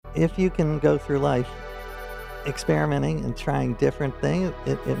if you can go through life experimenting and trying different things,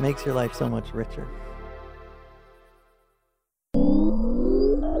 it makes your life so much richer.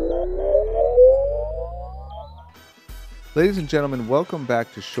 Ladies and gentlemen, welcome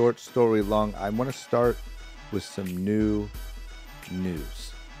back to Short Story Long. I want to start with some new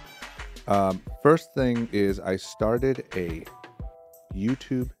news. First thing is I started a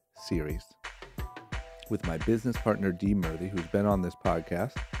YouTube series with my business partner, Dee Murthy, who's been on this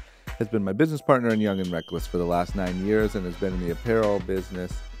podcast, has been my business partner in Young and Reckless for the last 9 years and has been in the apparel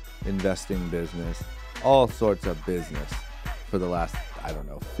business, investing business, all sorts of business for the last,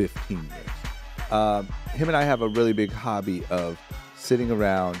 15 years. Him and I have a really big hobby of sitting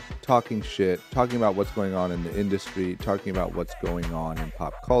around, talking shit, talking about what's going on in the industry, talking about what's going on in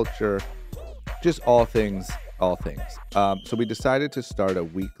pop culture, just all things. So we decided to start a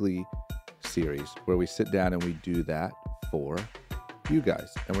weekly series where we sit down and we do that for you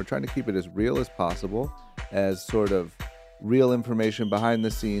guys. And we're trying to keep it as real as possible, as sort of real information behind the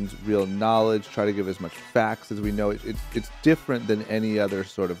scenes, real knowledge, try to give as much facts as we know. It's different than any other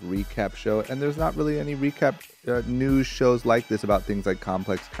sort of recap show. And there's not really any recap news shows like this about things like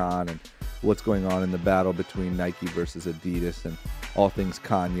Complex Con and what's going on in the battle between Nike versus Adidas and all things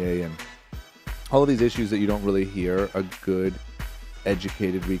Kanye and all of these issues that you don't really hear a good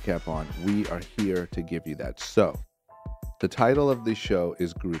educated recap on. We are here to give you that. So the title of the show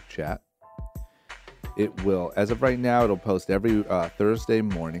is Group Chat. It will, as of right now, it'll post every Thursday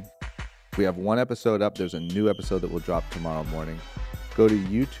morning. We have one episode up. There's a new episode that will drop tomorrow morning. Go to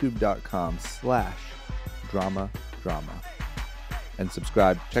youtube.com/drama and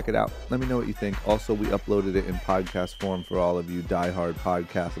subscribe. Check it out. Let me know what you think. Also, we uploaded it in podcast form for all of you diehard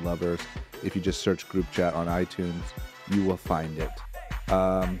podcast lovers. If you just search Group Chat on iTunes, you will find it.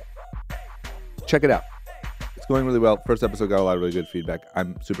 Check it out. It's going really well. First episode got a lot of really good feedback.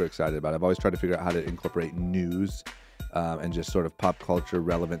 I'm super excited about it. I've always tried to figure out how to incorporate news and just sort of pop culture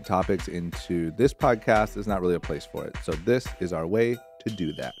relevant topics into this podcast. There's not really a place for it. So this is our way to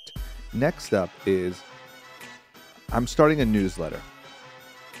do that. Next up is I'm starting a newsletter,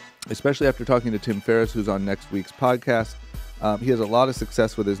 especially after talking to Tim Ferriss, who's on next week's podcast. He has a lot of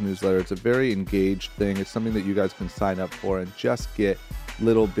success with his newsletter. It's a very engaged thing. It's something that you guys can sign up for and just get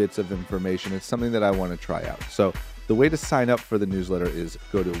little bits of information. It's something that I want to try out. So the way to sign up for the newsletter is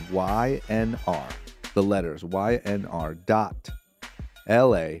go to YNR, the letters,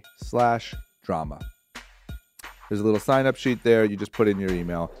 YNR.LA/drama. There's a little sign up sheet there. You just put in your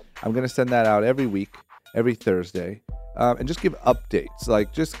email. I'm going to send that out every week, every Thursday. And just give updates,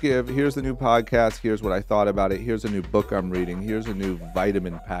 here's the new podcast, here's what I thought about it, here's a new book I'm reading, here's a new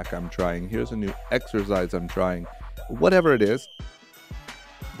vitamin pack I'm trying, here's a new exercise I'm trying, whatever it is,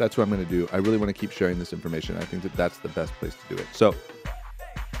 that's what I'm going to do. I really want to keep sharing this information. I think that that's the best place to do it. So,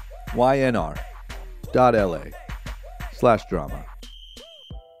 YNR.LA/drama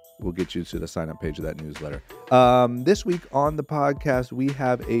will get you to the sign up page of that newsletter. This week on the podcast, we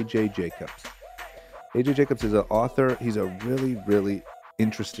have AJ Jacobs. AJ Jacobs is an author. He's a really, really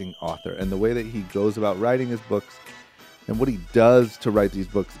interesting author. And the way that he goes about writing his books and what he does to write these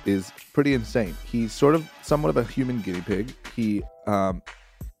books is pretty insane. He's somewhat of a human guinea pig. He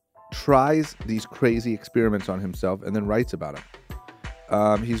tries these crazy experiments on himself and then writes about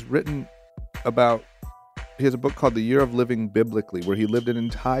them. He has a book called The Year of Living Biblically, where he lived an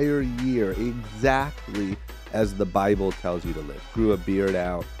entire year exactly as the Bible tells you to live. Grew a beard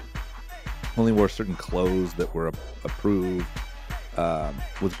out. Only wore certain clothes that were approved,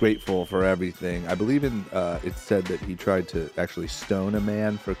 was grateful for everything. I believe it said that he tried to actually stone a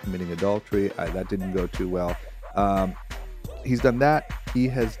man for committing adultery. That didn't go too well. He's done that. He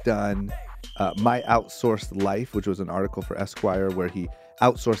has done My Outsourced Life, which was an article for Esquire where he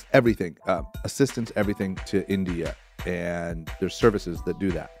outsourced everything, assistance, everything to India. And there's services that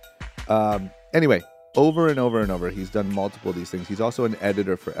do that. Anyway. Over and over and over, he's done multiple of these things. He's also an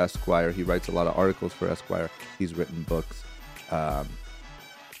editor for Esquire. He writes a lot of articles for Esquire. He's written books. And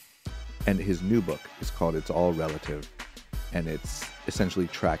his new book is called It's All Relative. And it's essentially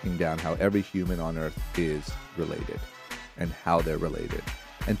tracking down how every human on Earth is related and how they're related.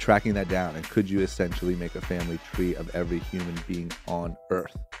 And tracking that down. And could you essentially make a family tree of every human being on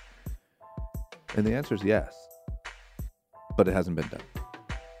Earth? And the answer is yes. But it hasn't been done.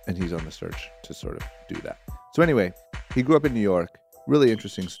 And he's on the search to sort of do that. So anyway, he grew up in New York. Really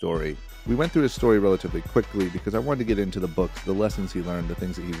interesting story. We went through his story relatively quickly because I wanted to get into the books, the lessons he learned, the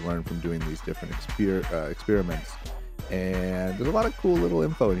things that he's learned from doing these different experiments. And there's a lot of cool little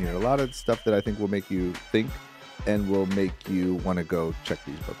info in here. A lot of stuff that I think will make you think and will make you want to go check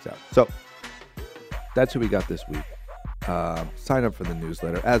these books out. So that's who we got this week. Sign up for the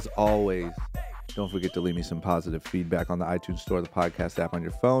newsletter. As always, don't forget to leave me some positive feedback on the iTunes Store, the podcast app on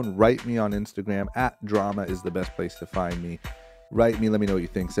your phone. Write me on Instagram. @drama is the best place to find me. Write me. Let me know what you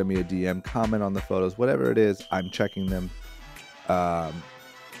think. Send me a DM. Comment on the photos. Whatever it is, I'm checking them. And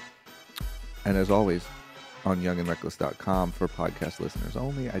as always, on youngandreckless.com for podcast listeners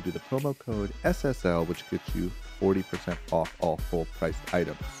only, I do the promo code SSL, which gets you 40% off all full-priced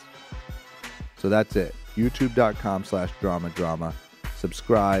items. So that's it. youtube.com/drama.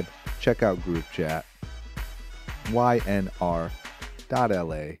 Subscribe. Check out group chat.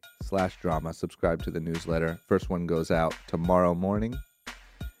 ynr.la/drama. Subscribe to the newsletter. First one goes out tomorrow morning.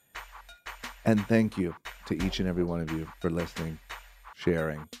 And thank you to each and every one of you for listening,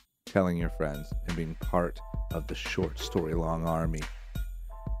 sharing, telling your friends, and being part of the Short Story Long army.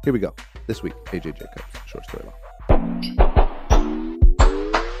 Here we go. This week, AJ Jacobs, Short Story Long.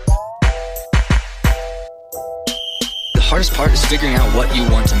 The hardest part is figuring out what you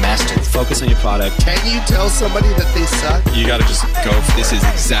want to master. Focus on your product. Can you tell somebody that they suck? You got to just go for This it. is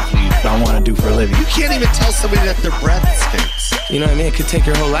exactly what I want to do for a living. You can't even tell somebody that their breath stinks. You know what I mean? It could take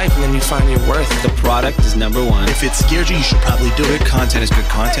your whole life, and then you find your worth. The product is number one. If it scares you, you should probably do it. Good content is good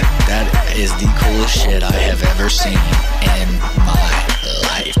content. That is the coolest shit I have ever seen in my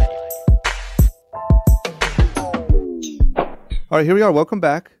life. All right, here we are. Welcome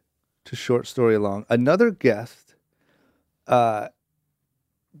back to Short Story Long. Another guest that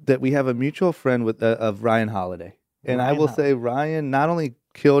we have a mutual friend with of Ryan Holiday. And I will say Ryan not only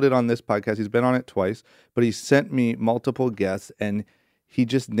killed it on this podcast, he's been on it twice, but he sent me multiple guests and he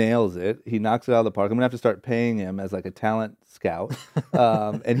just nails it. He knocks it out of the park. I'm going to have to start paying him as like a talent scout.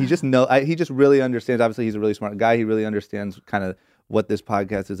 And he just he just really understands. Obviously, he's a really smart guy. He really understands kind of what this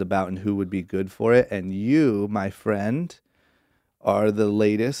podcast is about and who would be good for it. And you, my friend, are the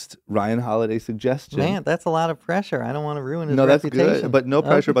latest Ryan Holiday suggestion. Man, that's a lot of pressure. I don't want to ruin his No, that's reputation. good, but no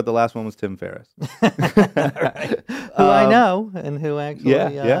pressure. But the last one was Tim Ferriss, Right. Who I know and who actually,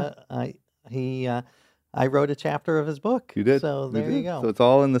 yeah. I wrote a chapter of his book. You did. So there you go. So it's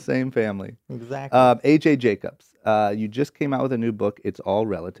all in the same family. Exactly. AJ Jacobs, you just came out with a new book. It's all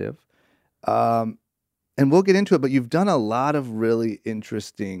relative, and we'll get into it. But you've done a lot of really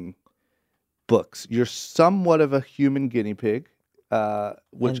interesting books. You're somewhat of a human guinea pig.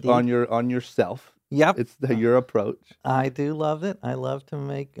 Which Indeed. on yourself. Yep. It's your approach. I do love it. I love to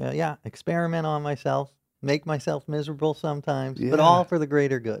make, experiment on myself, make myself miserable sometimes, but Yeah. all for the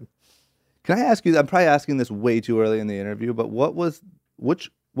greater good. Can I ask you? I'm probably asking this way too early in the interview, but what was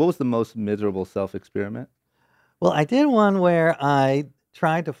the most miserable self-experiment? Well, I did one where I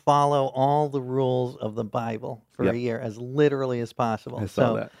tried to follow all the rules of the Bible for Yep. a year as literally as possible. I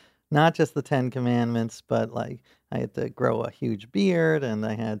saw that. Not just the 10 Commandments, but like I had to grow a huge beard and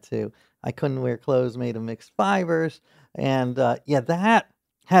I couldn't wear clothes made of mixed fibers. And that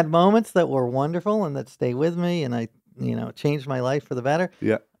had moments that were wonderful and that stay with me and I changed my life for the better.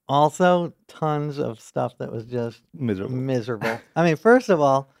 Yeah. Also, tons of stuff that was just Miserable. I mean, first of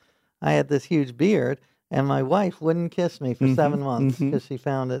all, I had this huge beard and my wife wouldn't kiss me for 7 months because she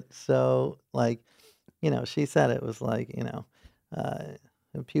found it so she said it was like,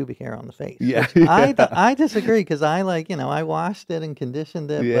 pubic hair on the face. Yeah. I disagree because I washed it and conditioned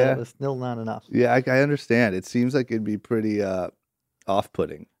it, but Yeah. it was still not enough. Yeah, I understand. It seems like it'd be pretty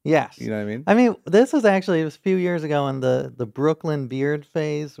off-putting. Yes. You know what I mean? I mean, this was actually, it was a few years ago when the Brooklyn beard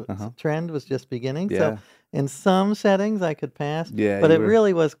phase trend was just beginning. Yeah. So in some settings I could pass, Yeah, but you it were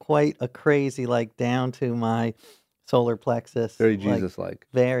really was quite a crazy, like down to my solar plexus. very like, Jesus-like.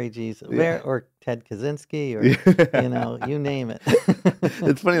 Very Jesus. Yeah. Or Ted Kaczynski or, you name it.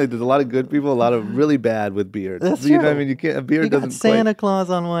 It's funny, like there's a lot of good people, a lot of really bad with beards. That's You know what I true. mean? You can't. A beard You got doesn't Santa Claus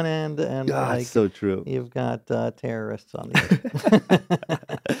on one end and quite. So true. you've got terrorists on the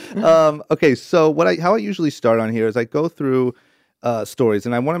other. Okay, so how I usually start on here is I go through stories,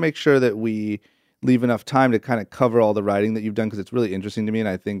 and I want to make sure that we leave enough time to kind of cover all the writing that you've done because it's really interesting to me, and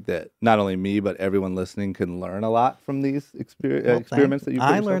I think that not only me but everyone listening can learn a lot from these experiments that you've.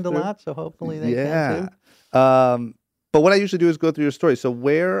 I learned a lot, so hopefully they can too. But what I usually do is go through your story. So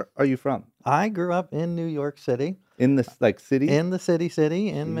where are you from? I grew up in New York City. In the city? In the city in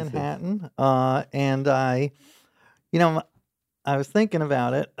Jesus. Manhattan. And I was thinking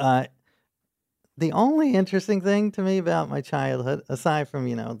about it. The only interesting thing to me about my childhood, aside from,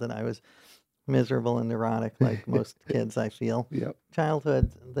 that I was miserable and neurotic like most kids, I feel. Yep.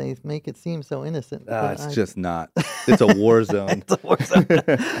 Childhood, they make it seem so innocent. but It's just not. It's a war zone. It's a war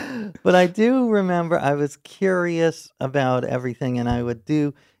zone. But I do remember I was curious about everything, and I would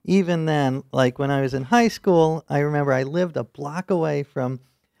do, even then, like when I was in high school, I remember I lived a block away from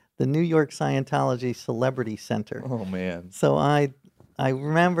the New York Scientology Celebrity Center. Oh man. So I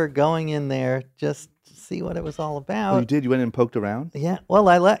remember going in there just to see what it was all Oh, you about. did? You went and poked around? Yeah, well,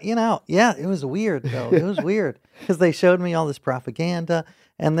 yeah, it was weird though. It was weird because they showed me all this propaganda,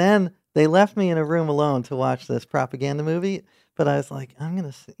 and then they left me in a room alone to watch this propaganda movie. But I was like, I'm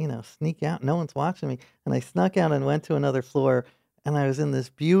gonna, sneak out. No one's watching me, and I snuck out and went to another floor, and I was in this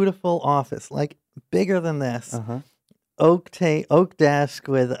beautiful office, like bigger than this, Uh-huh. oak desk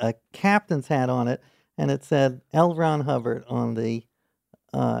with a captain's hat on it, and it said L. Ron Hubbard on the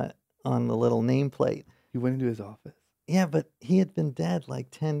little nameplate. You went into his office, Yeah, but he had been dead like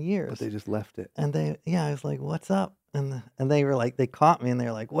 10 but years. they just left it. And I was like, "What's up?" And they were like, they caught me, and they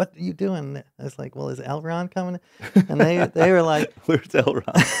were like, "What are you doing?" I was like, "Well, is Elron coming?" And they were like, Where's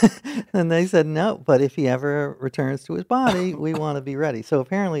Elron? and they said, "No, but if he ever returns to his body, we want to be ready." So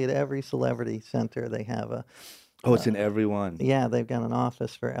apparently, at every celebrity center, they have a Oh, it's in every one. yeah, they've got an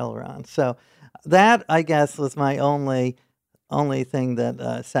office for Elron. So that, I guess, was my only thing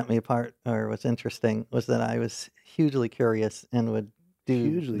that set me apart or was interesting, was that I was hugely curious and would do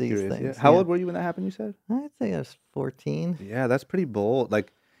Hugely these curious. things. Yeah. How Yeah. old were you when that happened, you said? I'd say I was 14. Yeah, that's pretty bold.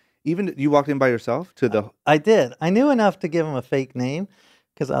 Like, even you walked in by yourself to the. I did. I knew enough to give him a fake name,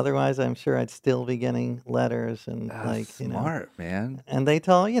 because otherwise I'm sure I'd still be getting letters and That's smart, man. And they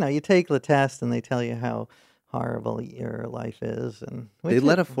tell, you take the test and they tell you how horrible your life is. And They which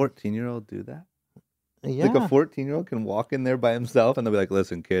let a it- 14-year-old do that? yeah. Like a 14-year-old can walk in there by himself and they'll be like,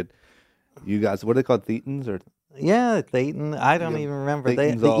 listen, kid, you guys, what are they called? Thetans or Yeah, Dayton. I don't got even remember.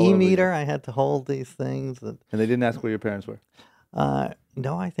 Dayton's The all over you. e-meter, I had to hold these things. and they didn't ask where your parents were.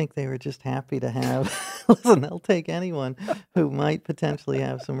 No, I think they were just happy to have. Listen, they'll take anyone who might potentially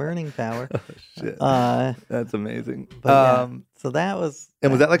have some earning power. Shit. Uh, That's amazing. but yeah, so that was.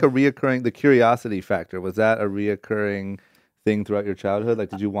 And was that like a reoccurring, the curiosity factor, was that a reoccurring thing throughout your childhood? Like,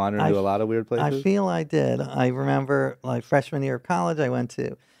 did you wander into a lot of weird places? I feel I did. I remember, like, freshman year of college, I went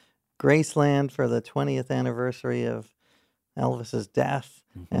to Graceland for the 20th anniversary of Elvis's death,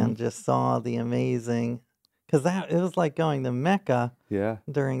 and just saw the amazing. Because it was like going to Mecca Yeah.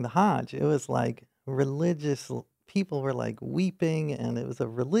 during the Hajj. It was like religious. People were like weeping, and it was a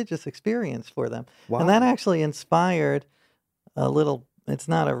religious experience for them. And that Wow. actually inspired a little. It's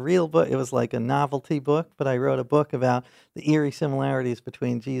not a real book. It was like a novelty book, but I wrote a book about the eerie similarities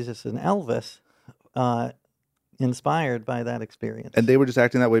between Jesus and Elvis, inspired by that experience. And they were just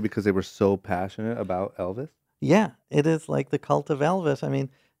acting that way because they were so passionate about Elvis? Yeah, it is like the cult of Elvis. I mean,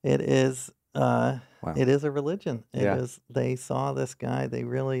 it is. Wow. It is a religion. It Yeah. is. They saw this guy. They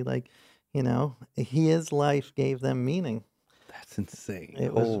really his life gave them meaning. That's insane.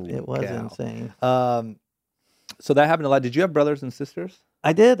 It was. Holy It was cow. insane. So that happened a lot. Did you have brothers and sisters?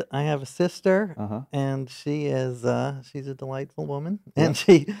 I did. I have a sister, Uh-huh. and she is. She's a delightful woman, Yeah. and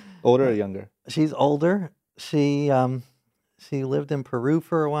she. Older or younger? She's older. She lived in Peru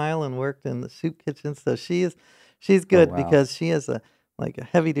for a while and worked in the soup kitchen. So she's good wow. because she has a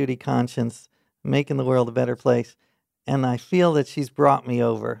heavy duty conscience, making the world a better place. And I feel that she's brought me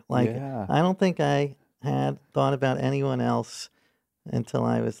over. Like, Yeah. I don't think I had thought about anyone else until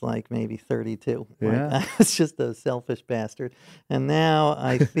I was like maybe 32. Like, Yeah. I was just a selfish bastard. And now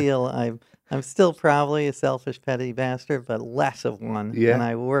I feel I'm still probably a selfish, petty bastard, but less of one. Yeah. And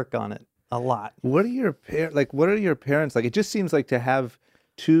I work on it a lot. What are your what are your parents like? It just seems like to have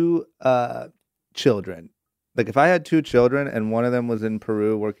two children. Like if I had two children and one of them was in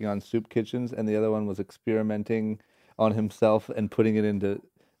Peru working on soup kitchens and the other one was experimenting on himself and putting it into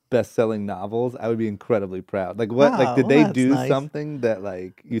best-selling novels, I would be incredibly proud. Like what like did Wow, they that's do nice. something that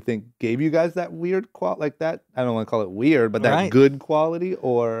like you think gave you guys that weird like that? I don't want to call it weird, but that Right. good quality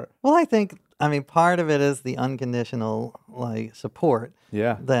or Well, I mean, part of it is the unconditional support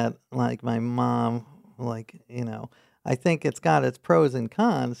yeah. that my mom, I think it's got its pros and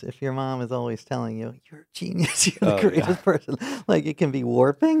cons. If your mom is always telling you, you're a genius, you're the Oh, yeah. greatest person, it can be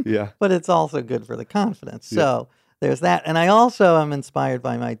warping, Yeah. but it's also good for the confidence. Yeah. So there's that. And I also am inspired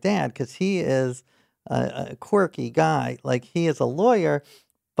by my dad because he is a quirky guy. Like, he is a lawyer,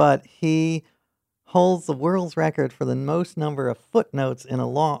 but he holds the world's record for the most number of footnotes in a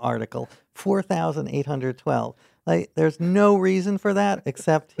law article, 4,812. Like, there's no reason for that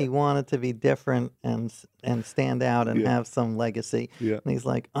except he wanted to be different and stand out and Yeah. have some legacy. Yeah. And he's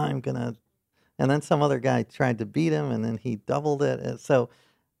like, I'm gonna. And then some other guy tried to beat him, and then he doubled it. And so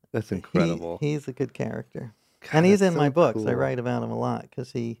That's incredible. he's a good character, God, and he's that's in my so books. I cool. write about him a lot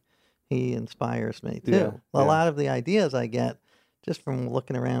because he inspires me too. Yeah, A yeah. lot of the ideas I get just from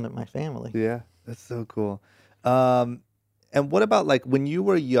looking around at my family. Yeah, that's so cool. And what about like when you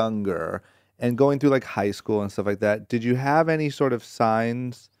were younger and going through like high school and stuff like that? Did you have any sort of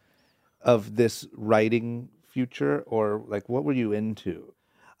signs of this writing future, or like what were you into?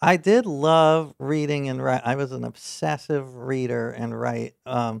 I did love reading and write. I was an obsessive reader and write.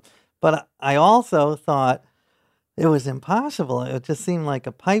 But I also thought it was impossible. It just seemed like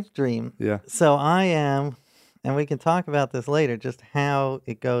a pipe dream. Yeah. So I am, and we can talk about this later, just how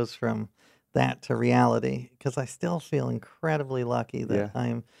it goes from that to reality, because I still feel incredibly lucky that Yeah.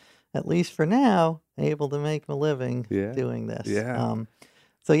 I'm, at least for now, able to make a living Yeah. doing this. Yeah.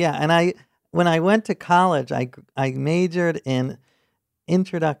 So yeah, and when I went to college, I majored in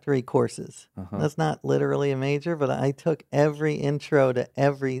introductory courses. Uh-huh. That's not literally a major, but I took every intro to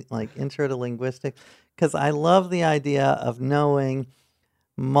intro to linguistics, because I love the idea of knowing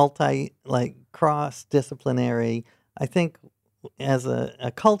cross-disciplinary. I think as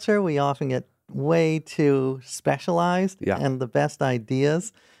a culture, we often get way too specialized, Yeah. and the best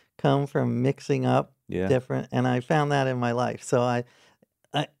ideas come from mixing up Yeah. different, and I found that in my life. So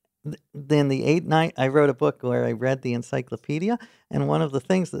then I wrote a book where I read the encyclopedia, and one of the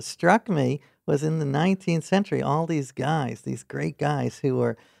things that struck me was in the 19th century, all these guys, these great guys who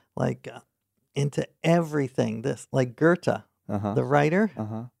were like into everything. This, like Goethe, Uh-huh. the writer,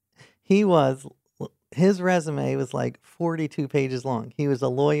 Uh-huh. his resume was like 42 pages long. He was a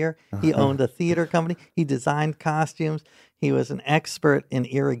lawyer. He owned a theater company. He designed costumes. He was an expert in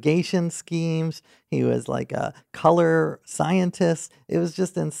irrigation schemes. He was like a color scientist. It was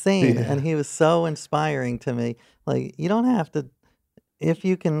just insane. Yeah. And he was so inspiring to me. Like, you don't have to, if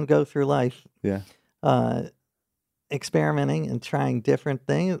you can go through life Yeah. experimenting and trying different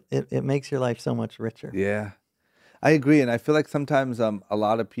things, it makes your life so much richer. Yeah. I agree. And I feel like sometimes a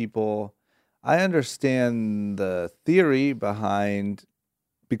lot of people, I understand the theory behind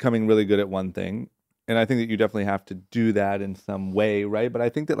becoming really good at one thing. And I think that you definitely have to do that in some way, right? But I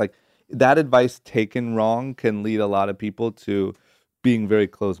think that like that advice taken wrong can lead a lot of people to being very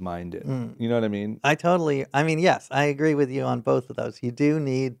close-minded. You know what I mean? Yes, I agree with you on both of those. You do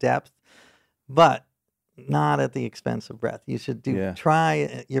need depth, but not at the expense of breadth. You should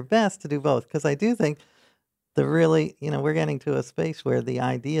try your best to do both, because I do think we're getting to a space where the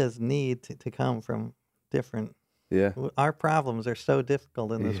ideas need to come from different. Yeah. Our problems are so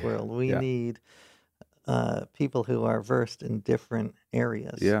difficult in this Yeah. world. We Yeah. need people who are versed in different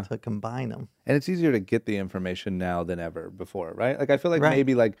areas to combine them. And it's easier to get the information now than ever before, right? Like I feel like Right.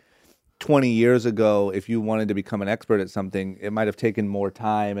 maybe like 20 years ago, if you wanted to become an expert at something, it might have taken more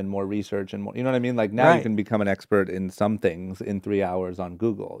time and more research and more, you know what I mean? Like now you Right. can become an expert in some things in 3 hours on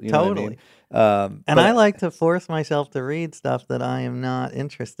Google. You know Totally. what I mean? And I like to force myself to read stuff that I am not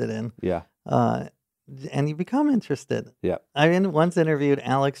interested in. Yeah. And you become interested. Yeah. I once interviewed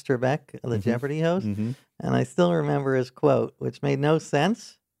Alex Trebek, the Jeopardy host, Mm-hmm. and I still remember his quote, which made no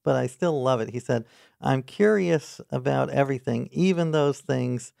sense, but I still love it. He said, "I'm curious about everything, even those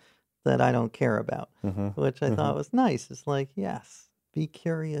things that I don't care about," which I thought was nice. It's like, yes, be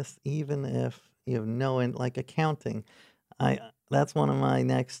curious, even if you have like accounting. That's one of my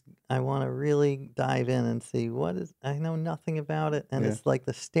next. I want to really dive in and see I know nothing about it, and it's like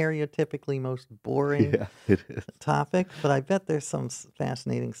the stereotypically most boring Yeah, it is. topic, but I bet there's some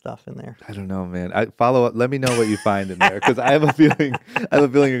fascinating stuff in there. I don't know, man. Follow up. Let me know what you find in there, because I have a feeling. I have a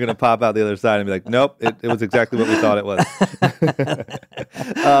feeling you're going to pop out the other side and be like, "Nope, it was exactly what we thought it was."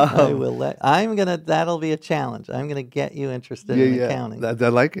 I will that'll be a challenge. I'm gonna get you interested in accounting. I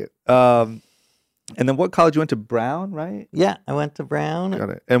like it. And then what college you went to? Brown, right? Yeah, I went to Brown. Got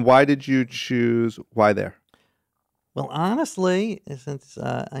it. And why did you choose? Why there? Well, honestly, since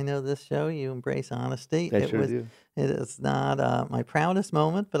I know this show, you embrace honesty. I sure do. It is not my proudest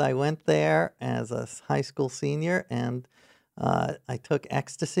moment, but I went there as a high school senior, and I took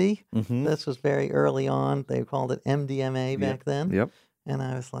ecstasy. Mm-hmm. This was very early on. They called it MDMA back then. Yep. And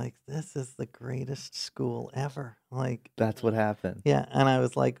I was like, this is the greatest school ever. Like, That's what happened. yeah. And I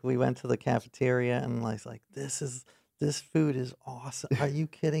was like, we went to the cafeteria, and I was like, this food is awesome. Are you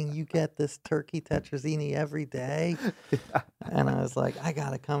kidding? You get this turkey tetrazzini every day? And I was like, I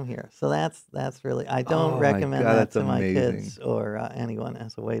gotta come here. So that's really. I don't Oh my recommend God, that that's to my amazing. kids or anyone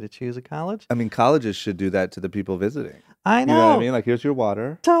as a way to choose a college. I mean, colleges should do that to the people visiting. I You know. know what I mean? Like, here's your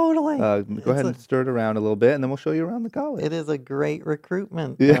water. Totally. Go ahead and stir it around a little bit, and then we'll show you around the college. It is a great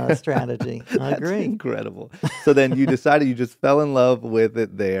recruitment Yeah. strategy. I That's agree. incredible. So then you decided, you just fell in love with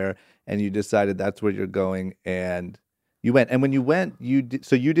it there, and you decided that's where you're going, and you went. And when you went,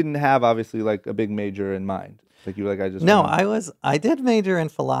 so you didn't have obviously like a big major in mind. Like you were like, I just No, wanna- I did major in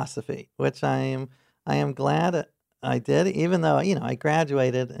philosophy, which I am glad I did, even though, I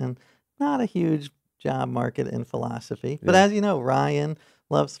graduated and not a huge job market in philosophy. But Yeah. as you know, Ryan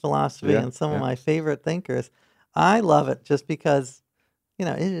loves philosophy Yeah, and some of yeah. my favorite thinkers. I love it just because,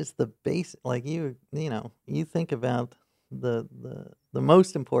 it is the basic. Like you think about the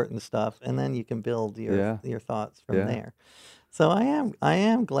most important stuff, and then you can build Yeah. your thoughts from Yeah. there. So I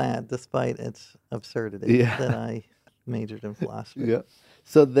am glad, despite its absurdity, Yeah. that I majored in philosophy. Yeah.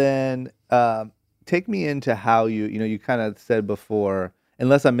 So then, take me into how you kind of said before,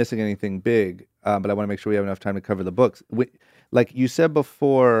 unless I'm missing anything big, but I want to make sure we have enough time to cover the books. Like you said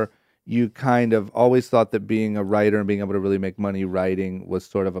before, you kind of always thought that being a writer and being able to really make money writing was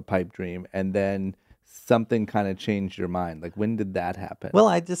sort of a pipe dream, and then something kind of changed your mind. Like, when did that happen? Well,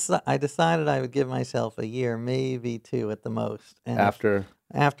 I decided I would give myself a year, maybe two at the most, and after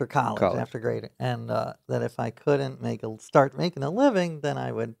college, after grading, and that if I couldn't start making a living, then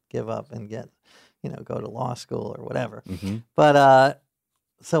I would give up and go to law school or whatever. Mm-hmm. But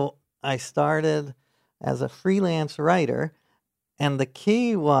so I started as a freelance writer, and the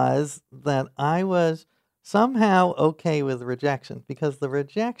key was that I was somehow okay with rejection, because the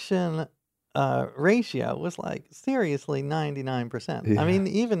rejection ratio was like seriously 99%. I Yeah. mean,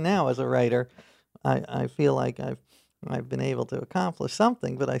 even now as a writer, I feel like I've been able to accomplish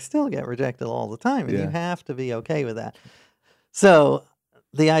something, but I still get rejected all the time, and you Yeah. have to be okay with that. So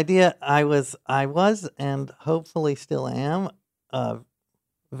the idea I was and hopefully still am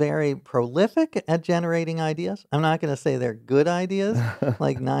very prolific at generating ideas. I'm not going to say they're good ideas.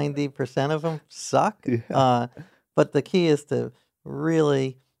 Like 90% of them suck. Yeah. But the key is to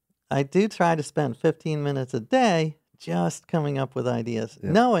really, I do try to spend 15 minutes a day just coming up with ideas,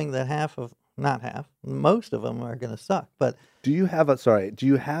 Yeah. knowing that most of them are going to suck. But Do you have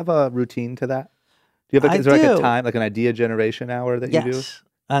a routine to that? Do you have is there like a time, like an idea generation hour that you do? yes,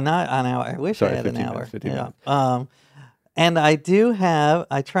 not an hour. I wish Sorry, I had an 15 hour. minutes, 15 minutes. And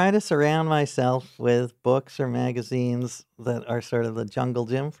I try to surround myself with books or magazines that are sort of the jungle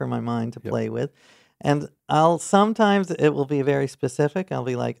gym for my mind to Yep. play with. And sometimes it will be very specific. I'll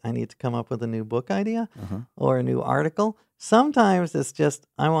be like, I need to come up with a new book idea Uh-huh. or a new article. Sometimes it's just,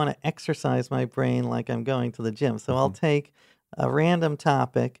 I want to exercise my brain like I'm going to the gym. So I'll take a random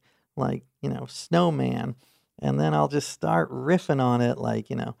topic like, snowman, and then I'll just start riffing on it like,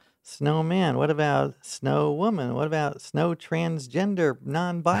 snowman. What about snow woman? What about snow transgender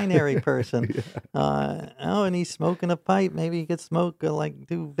non-binary person? And he's smoking a pipe. Maybe he could smoke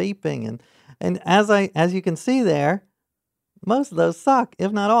do vaping, and as you can see there, most of those suck,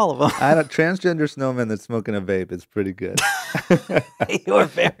 if not all of them. I had a transgender snowman that's smoking a vape. It's pretty good. You're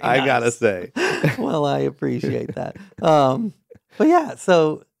very I gotta nice. say. Well, I appreciate that. But yeah,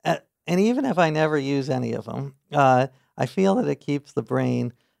 so and even if I never use any of them, I feel that it keeps the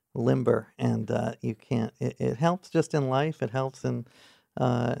brain limber, and you can't. It helps just in life. It helps in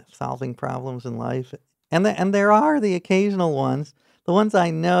solving problems in life, and there are the occasional ones. The ones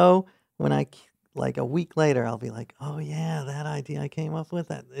I know when like a week later, I'll be like, oh yeah, that idea I came up with,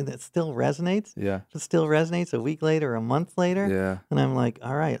 that, and it still resonates. Yeah. It still resonates a week later, a month later. Yeah. And I'm like,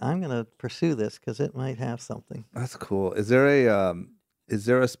 all right, I'm going to pursue this because it might have something. That's cool. Is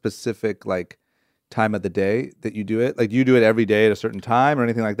there a specific like time of the day that you do it? Like, do you do it every day at a certain time or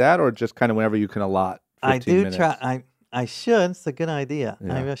anything like that, or just kind of whenever you can allot 15 I do minutes? try. I should. It's a good idea.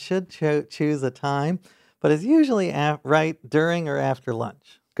 Yeah. I should choose a time, but it's usually right during or after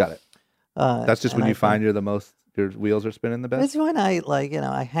lunch. Got it. That's just when you find your wheels are spinning the best? It's when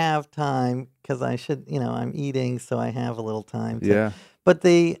I have time, because I should, I'm eating, so I have a little time. Yeah. But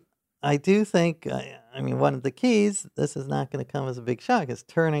I do think, one of the keys, this is not going to come as a big shock, is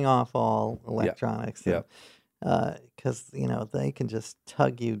turning off all electronics. Yeah. Because, they can just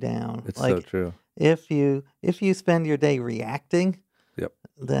tug you down. It's so true. If you spend your day reacting, Yep.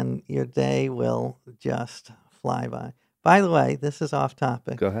 then your day will just fly by. By the way, this is off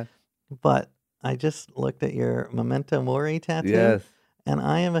topic. Go ahead. But I just looked at your Memento Mori tattoo. Yes. And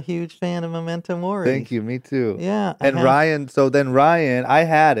I am a huge fan of Memento Mori. Thank you. Me too. Yeah. And Ryan, I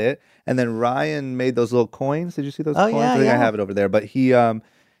had it, and then Ryan made those little coins. Did you see those coins? Yeah, I think I yeah. have it over there. But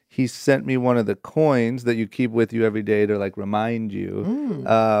he sent me one of the coins that you keep with you every day to like remind you.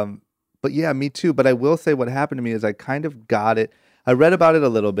 But yeah, me too. But I will say what happened to me is I kind of got it. I read about it a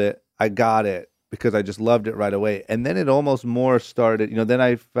little bit. I got it because I just loved it right away. And then it almost more started, then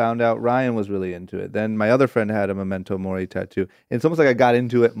I found out Ryan was really into it. Then my other friend had a Memento Mori tattoo. And it's almost like I got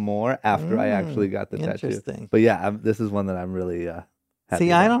into it more after I actually got the tattoo. Interesting. But yeah, this is one that I'm really happy See,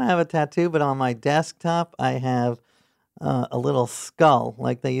 about. I don't have a tattoo, but on my desktop I have a little skull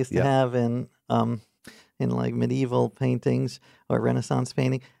like they used to have in like medieval paintings or Renaissance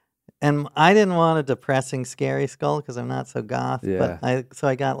painting. And I didn't want a depressing, scary skull because I'm not so goth. Yeah. But so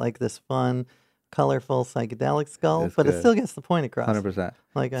I got like this fun colorful psychedelic skull, It's but it good. still gets the point across. 100%.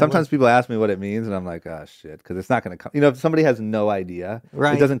 Like I Sometimes love, people ask me what it means, and I'm like, oh, shit, because it's not going to come. If somebody has no idea, it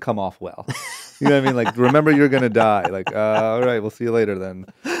Right. doesn't come off well. You know what I mean? Like, remember you're going to die. Like, all right, we'll see you later then.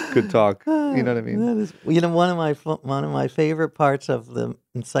 Good talk. You know what I mean? That is, one of my favorite parts of the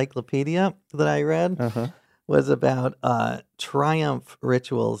encyclopedia that I read Uh-huh. was about triumph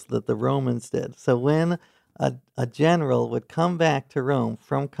rituals that the Romans did. So when a general would come back to Rome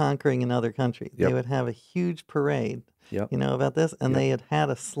from conquering another country, Yep. they would have a huge parade. Yep. You know about this? And Yep. they had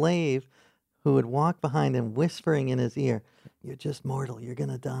a slave who would walk behind him whispering in his ear, "You're just mortal. You're going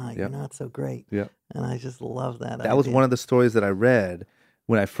to die. You're Yep. not so great." Yep. And I just love that That was idea. one of the stories that I read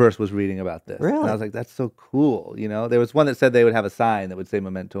when I first was reading about this. And Really? I was like, that's so cool. There was one that said they would have a sign that would say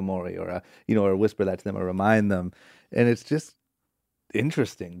memento mori or whisper that to them or remind them. And it's just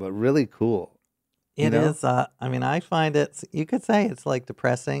interesting, but really cool. It is. I mean, I find it. You could say it's like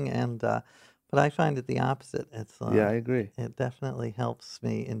depressing, but I find it the opposite. It's Yeah, I agree. it definitely helps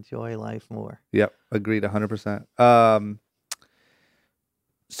me enjoy life more. Yep. Agreed 100%.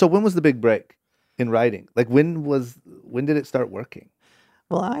 So when was the big break in writing? Like when did it start working?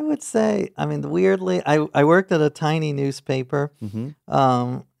 Well, I would say, I mean, weirdly, I worked at a tiny newspaper, Mm-hmm.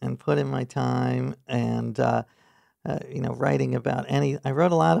 and put in my time and writing about I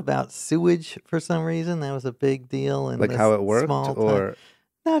wrote a lot about sewage for some reason. That was a big deal in Like this how it worked small town. or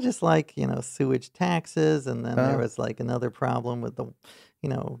Not just like, sewage taxes, and then there Oh. was like another problem with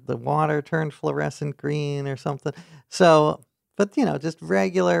the water turned fluorescent green or something. So, but just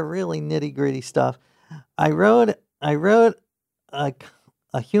regular, really nitty gritty stuff. I wrote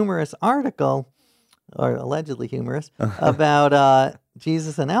a humorous article, or allegedly humorous, about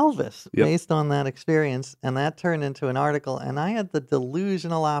Jesus and Elvis Yep. based on that experience, and that turned into an article. And I had the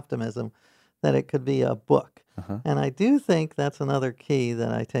delusional optimism that it could be a book. Uh-huh. And I do think that's another key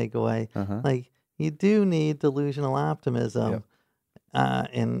that I take away. Uh-huh. Like, you do need delusional optimism.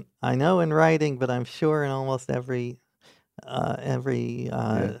 And I know in writing, but I'm sure in almost every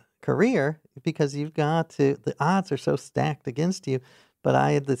career, because you've got to, the odds are so stacked against you. But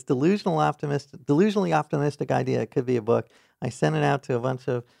I had this delusionally optimistic idea it could be a book. I sent it out to a bunch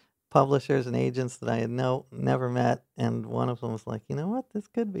of publishers and agents that I had never met, and one of them was like, "You know what? This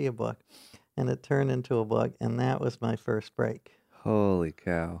could be a book," and it turned into a book, and that was my first break. Holy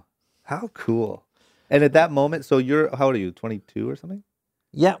cow. How cool. And at that moment, so how old are you? 22 or something?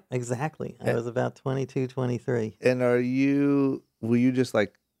 Yeah, exactly. I And- was about 22, 23. And were you just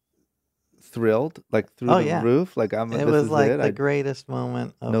like thrilled, like through Oh, the yeah. roof? Like It this was is like it. the greatest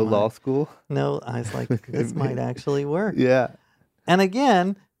moment of No my law school. No, I was like, this might actually work. Yeah. And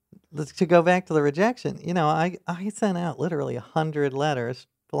again, to go back to the rejection, I sent out literally 100 letters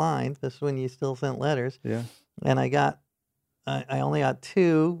blind. This is when you still sent letters. Yeah. And I only got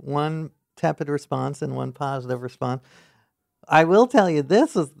two, one tepid response and one positive response. I will tell you,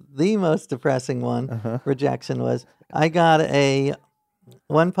 this was the most depressing one. Uh-huh. Rejection was, I got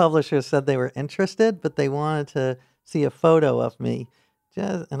one publisher said they were interested, but they wanted to see a photo of me.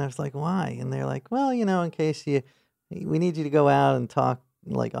 And I was like, why? And they're like, well, in case we need you to go out and talk,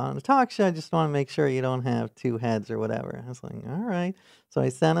 like on a talk show. I just want to make sure you don't have two heads or whatever. I was like, all right. So I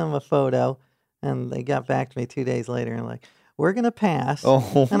sent them a photo, and they got back to me 2 days later and like, we're going to pass.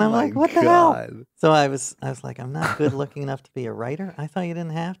 Oh, and I'm my like, what the hell? God. So I was like, I'm not good looking enough to be a writer. I thought you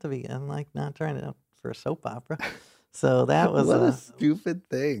didn't have to be. I'm like, not trying to for a soap opera. So that was What a stupid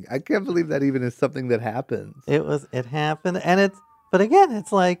thing. I can't believe that even is something that happens. it happened. And but again,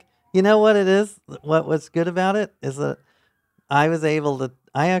 it's like, you know what it is? What was good about it is that I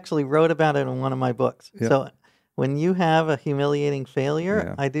actually wrote about it in one of my books. Yeah. So when you have a humiliating failure,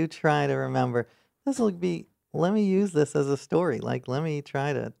 Yeah. I do try to remember, let me use this as a story. Like, let me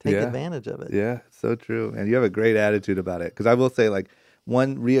try to take Yeah. advantage of it. Yeah, so true. And you have a great attitude about it. Because I will say, like,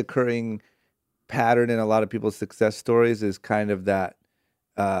 one reoccurring pattern in a lot of people's success stories is kind of that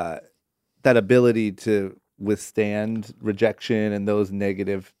ability to withstand rejection and those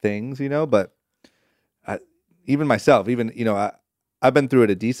negative things, But even myself, I've been through it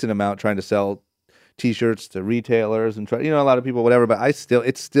a decent amount trying to sell T-shirts to retailers and a lot of people, whatever. But it's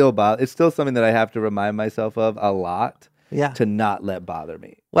still something that I have to remind myself of a lot. Yeah. To not let bother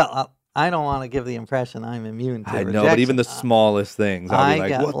me. Well, I don't want to give the impression I'm immune to I rejection. know, but even the smallest things, I'll be I like,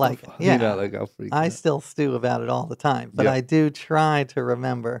 got, what the fuck? yeah, I'll freak I out. still stew about it all the time, but Yep. I do try to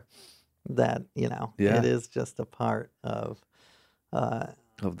remember that, Yeah. it is just a part of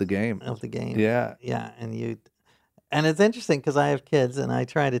Of the game. the game. Yeah. Yeah, and it's interesting because I have kids and I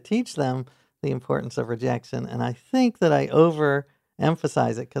try to teach them the importance of rejection, and I think that I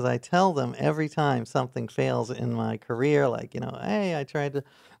emphasize it because I tell them every time something fails in my career, like, hey, I tried to,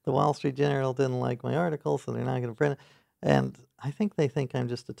 the Wall Street Journal didn't like my article, so they're not going to print it. And I think I'm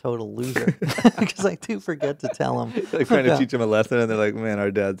just a total loser because I do forget to tell them. Like trying to teach them a lesson, and they're like, "Man, our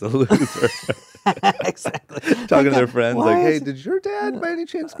dad's a loser." Exactly. Talking to their friends, like, Why "Hey, is- did your dad by any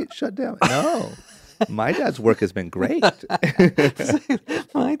chance get shut down?" No, my dad's work has been great.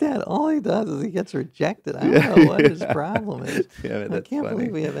 My dad, all he does is he gets rejected. I don't know what his problem is. Yeah, man, I that's can't funny.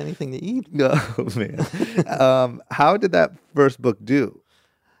 believe we have anything to eat. Oh man, how did that first book do?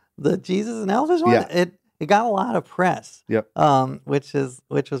 The Jesus and Elvis one, Yeah. it got a lot of press. Yep. Which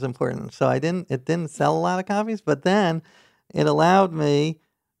was important. So it didn't sell a lot of copies, but then it allowed me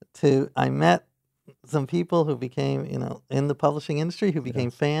to. I met some people who became, in the publishing industry who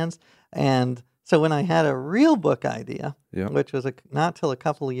became fans, and so when I had a real book idea, Yeah. which was not till a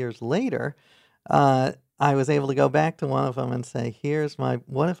couple of years later, I was able to go back to one of them and say, "Here's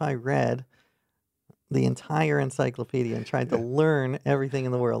what if I read the entire encyclopedia and tried to learn everything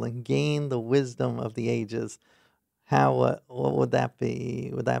in the world and gain the wisdom of the ages? What would that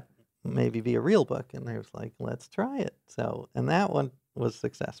be? Would that maybe be a real book?" And they was like, "Let's try it." So, and that one was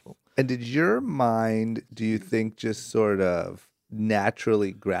successful. And did your mind, do you think, just sort of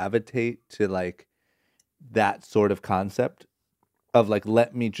naturally gravitate to like that sort of concept of like,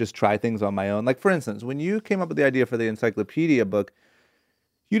 let me just try things on my own? Like, for instance, when you came up with the idea for the encyclopedia book,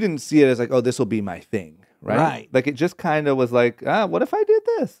 you didn't see it as like, oh, this will be my thing, right? Right. Like, it just kind of was like, what if I did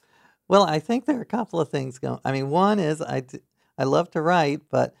this? Well, I think there are a couple of things going. I mean, one is I love to write,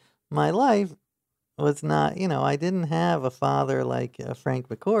 but my life was not, I didn't have a father like Frank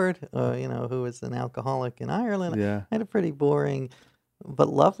McCord, who was an alcoholic in Ireland. Yeah. I had a pretty boring but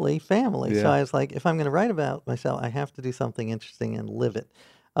lovely family. So Yeah. I was like, if I'm going to write about myself, I have to do something interesting and live it.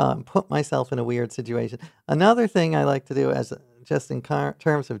 Put myself in a weird situation. Another thing I like to do, just in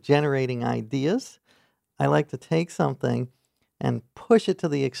terms of generating ideas, I like to take something and push it to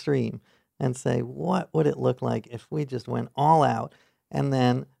the extreme and say, what would it look like if we just went all out? And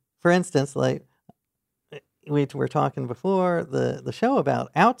then, for instance, like we were talking before the show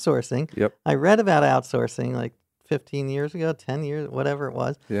about outsourcing. Yep. I read about outsourcing like 15 years ago, 10 years, whatever it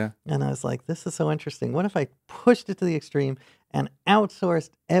was. Yeah. And I was like, this is so interesting. What if I pushed it to the extreme and outsourced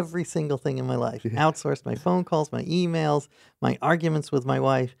every single thing in my life? Yeah. Outsourced my phone calls, my emails, my arguments with my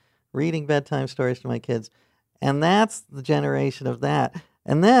wife, reading bedtime stories to my kids. And that's the generation of that.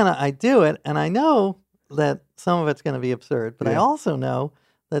 And then I do it, and I know that some of it's going to be absurd, but I Yeah. also know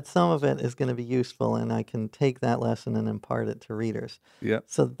that some of it is going to be useful, and I can take that lesson and impart it to readers. Yep.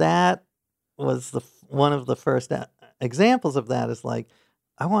 So that was one of the first examples of that is like,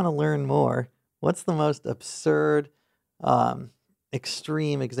 I want to learn more. What's the most absurd,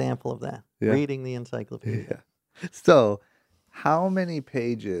 extreme example of that? Yeah. Reading the encyclopedia. Yeah. So, how many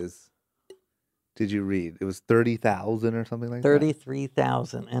pages did you read? It was 30,000 or something like that?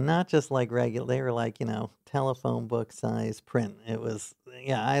 33,000, and not just like regular. They were like, telephone book size print. It was,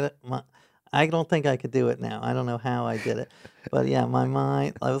 I don't think I could do it now. I don't know how I did it, but yeah, my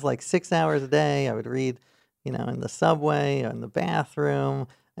mind. I was like 6 hours a day. I would read, in the subway or in the bathroom,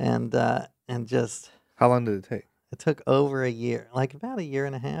 and just. How long did it take? It took over a year, like about a year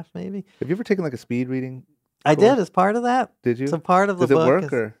and a half, maybe. Have you ever taken like a speed reading? I course? did as part of that. Did you? So part of the Does it book work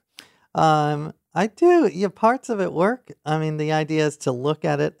is, or? I do. Yeah, parts of it work. I mean, the idea is to look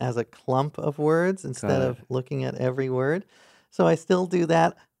at it as a clump of words instead Got of looking at every word. So I still do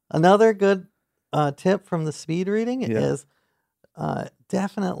that. Another good tip from the speed reading Yeah. is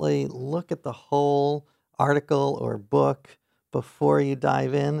definitely look at the whole article or book before you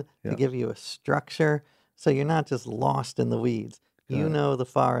dive in Yeah. to give you a structure, so you're not just lost in the weeds. You Got it. know the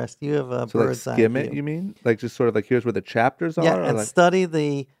forest. You have a So like bird's eye skim it, view. you mean? Like just sort of like here's where the chapters are? Yeah, or and like, study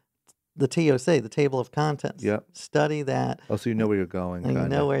the TOC, the table of contents. Yep. Study that, oh, so you know where you're going. and you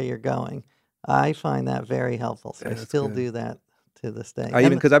kinda. know where you're going. I find that very helpful. So Yeah, I that's still good. do that to this day. I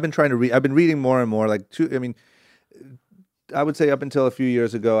even because I've been trying to read. I've been reading more and more. I would say up until a few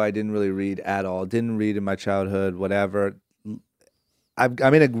years ago, I didn't really read at all. Didn't read in my childhood. Whatever.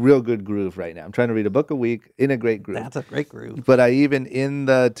 I'm in a real good groove right now. I'm trying to read a book a week in a great groove. That's a great groove. But I even in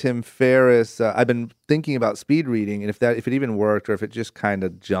the Tim Ferriss, I've been thinking about speed reading and if it even worked or if it just kind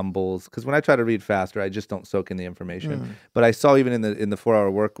of jumbles. Because when I try to read faster, I just don't soak in the information. But I saw even in the 4 Hour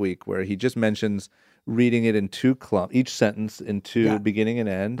Work Week where he just mentions reading it in two each sentence in two Yeah. beginning and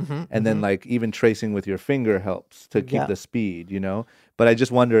end, Mhm, and then like even tracing with your finger helps to keep Yeah. the speed. But I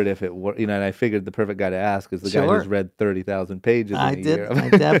just wondered if it were, and I figured the perfect guy to ask is the guy Sure. who's read 30,000 pages in I a did. year. I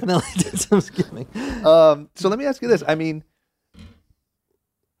definitely did some skimming. So let me ask you this. I mean,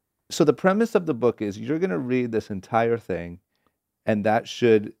 so the premise of the book is you're going to read this entire thing and that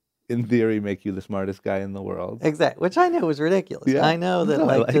should, in theory, make you the smartest guy in the world. Exactly, which I knew was ridiculous. Yeah. I know that No,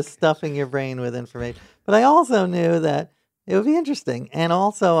 I like- just stuffing your brain with information, but I also knew that it would be interesting, and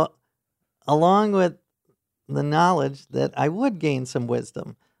also along with the knowledge that I would gain some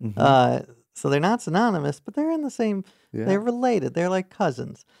wisdom. So they're not synonymous, but they're in the same. Yeah. They're related. They're like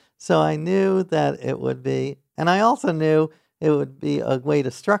cousins. So I knew that it would be, and I also knew it would be a way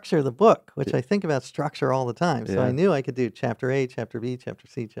to structure the book, which I think about structure all the time. So Yeah. I knew I could do chapter A, chapter B, chapter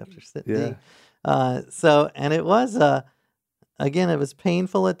C, chapter D. Yeah. And it was, again, it was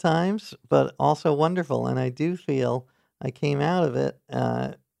painful at times, but also wonderful. And I do feel I came out of it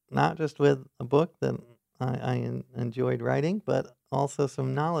not just with a book that I enjoyed writing, but also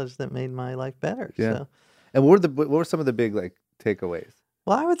some knowledge that made my life better. Yeah. So, And what were some of the big like takeaways?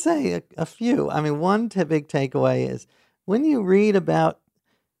 well, I would say a few. I mean, one big takeaway is when you read about,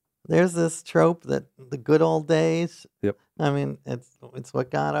 there's this trope that the good old days. Yep. I mean, it's what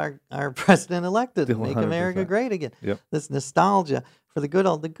got our president elected, make 100%. America great again. Yep. This nostalgia for the good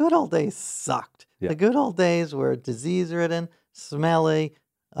old days sucked. Yeah. The good old days were disease-ridden, smelly,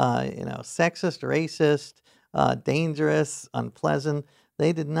 sexist, racist, dangerous, unpleasant.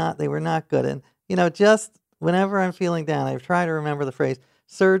 They were not good. And, just whenever I'm feeling down, I try to remember the phrase,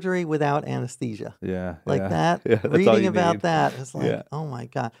 surgery without anesthesia. Yeah. Like yeah. that, Yeah, that's all reading you about need. that is like, Yeah. oh my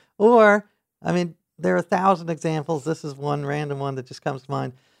God. Or, I mean, there are 1,000 examples. This is one random one that just comes to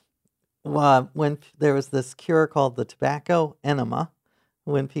mind. When there was this cure called the tobacco enema,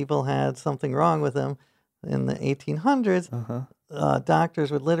 when people had something wrong with them in the 1800s,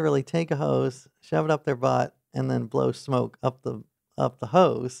 doctors would literally take a hose, shove it up their butt, and then blow smoke up the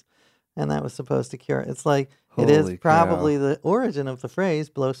hose, and that was supposed to cure. It's like it is Holy probably cow. the origin of the phrase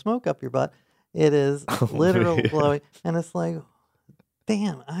 "blow smoke up your butt." It is literal yeah. blowing, and it's like,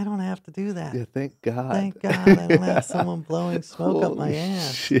 damn, I don't have to do that. Yeah, thank God. Thank God I don't have someone blowing smoke up my Holy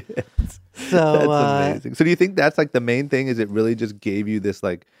ass. Shit. So That's amazing. So do you think that's like the main thing? Is it really just gave you this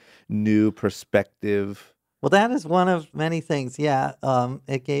like new perspective? well, that is one of many things. Yeah,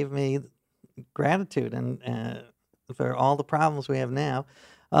 it gave me gratitude and for all the problems we have now.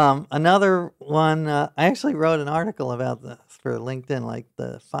 Another one, I actually wrote an article about this for LinkedIn, like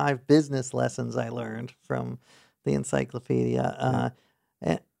the 5 business lessons I learned from the encyclopedia.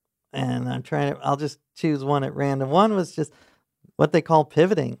 And I'll just choose one at random. One was just what they call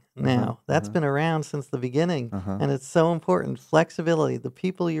pivoting now. That's been around since the beginning, and it's so important. Flexibility. The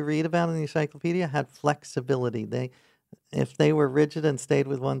people you read about in the encyclopedia had flexibility. If they were rigid and stayed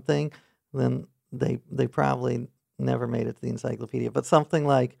with one thing, then they probably never made it to the encyclopedia. But something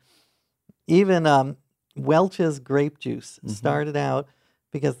like even Welch's grape juice started out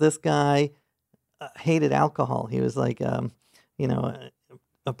because this guy hated alcohol. He was like,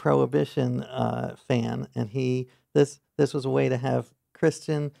 a prohibition fan, and this was a way to have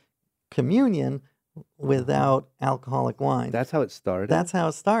Christian communion without alcoholic wine. That's how it started. That's how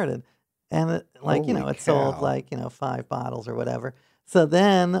it started. And Holy it sold cow. like 5 bottles or whatever. So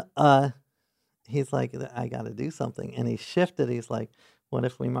then he's like, I got to do something. And he shifted. He's like, what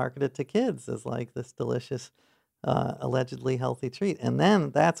if we market it to kids as like this delicious, allegedly healthy treat? And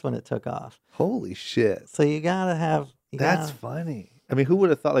then that's when it took off. Holy shit. So you got to have. That's funny. I mean, who would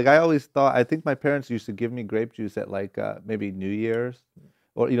have thought? Like, I always thought, I think my parents used to give me grape juice at like maybe New Year's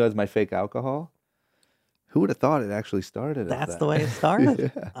or, as my fake alcohol. Who would have thought it actually started as That's that? the way it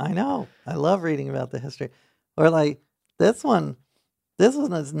started. Yeah. I know. I love reading about the history. Or like this one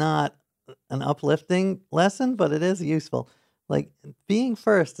is not an uplifting lesson, but it is useful. Like being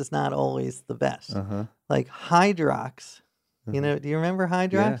first is not always the best. Like Hydrox, do you remember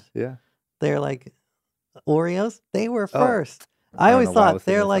Hydrox? Yeah. They're like Oreos. They were Oh, first. I I don't always know why I thought was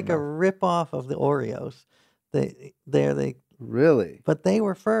thinking they're of like a something else. rip-off of the Oreos. Really? But they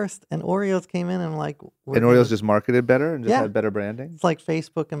were first, and Oreos came in and like. we're And gonna- Oreos just marketed better and just Yeah. had better branding? It's like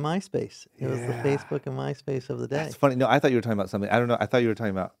Facebook and MySpace. It was the Yeah. Facebook and MySpace of the day. That's funny. No, I thought you were talking about something. I don't know. I thought you were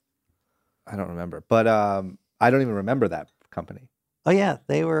talking about, I don't remember. But I don't even remember that company. Oh yeah,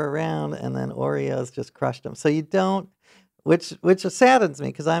 they were around, and then Oreos just crushed them. So you don't, which saddens me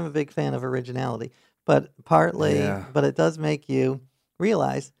because I'm a big fan of originality. But partly, Yeah. but it does make you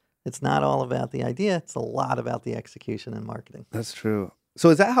realize it's not all about the idea. It's a lot about the execution and marketing. That's true. So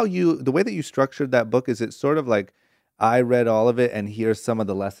is that how the way that you structured that book, is it sort of like I read all of it and here's some of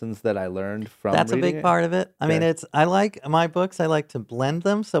the lessons that I learned from That's a reading big it? part of it. I mean, Okay. I like my books. I like to blend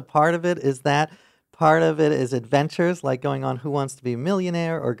them. So part of it is that. Part of it is adventures, like going on Who Wants to Be a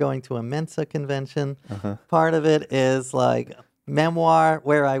Millionaire or going to a Mensa convention. Part of it is like memoir,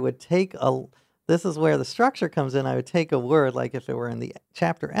 where I would take this is where the structure comes in. I would take a word, like if it were in the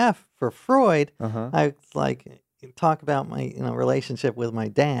chapter F for Freud, I was like, talk about my relationship with my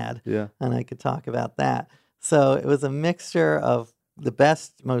dad, Yeah. and I could talk about that. So it was a mixture of the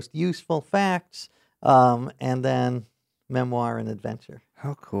best, most useful facts, and then memoir and adventure.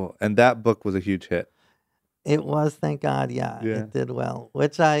 How cool. And that book was a huge hit. It was, thank God, yeah, Yeah. it did well,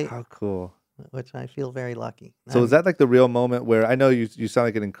 which I How cool. feel very lucky. So was that like the real moment where, I know you sound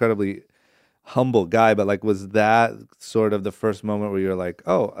like an incredibly humble guy, but like, was that sort of the first moment where you're like,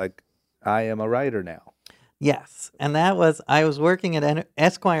 oh, like I am a writer now? Yes, and that was I was working at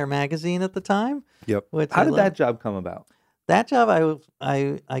Esquire magazine at the time. Yep. Which How I did that loved. job come about? That job,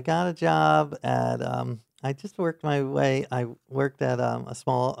 I got a job at I just worked my way. I worked at a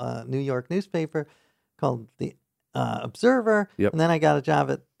small New York newspaper called the Observer, Yep. and then I got a job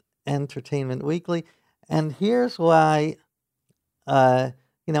at Entertainment Weekly. And here's why, I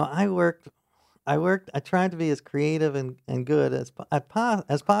worked. I tried to be as creative and good as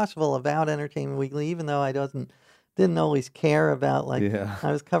possible about Entertainment Weekly, even though I didn't always care about Yeah.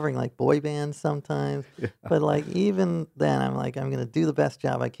 I was covering like boy bands sometimes, Yeah. but like even then I'm going to do the best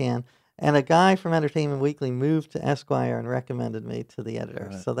job I can. And a guy from Entertainment Weekly moved to Esquire and recommended me to the editor.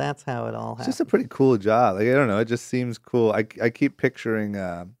 Right. So that's how it all It's happened. just a pretty cool job. Like, I don't know, it just seems cool. I keep picturing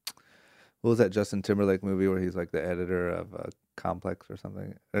what was that Justin Timberlake movie where he's like the editor of Complex or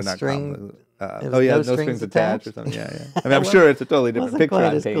something? Or not String- Complex. it was No No Strings Strings Attached or Attached? something. Yeah. I mean, I'm sure it's a totally different Wasn't picture quite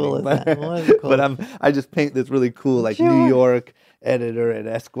I'm as painting, cool as but, that. Wasn't cool. but I just paint this really cool like New Sure. York editor at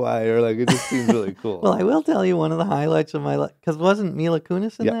Esquire. Like, it just seems really cool. Well, I will tell you one of the highlights of my life, because wasn't Mila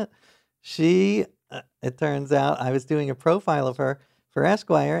Kunis in Yep. that? She, it turns out, I was doing a profile of her for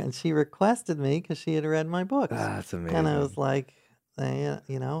Esquire, and she requested me because she had read my books. That's amazing. And I was like, That's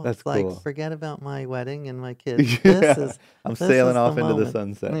it's like, cool. forget about my wedding and my kids. Yeah. I'm this sailing is off the into the moment.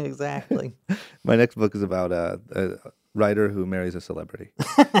 sunset. Exactly. My next book is about a writer who marries a celebrity,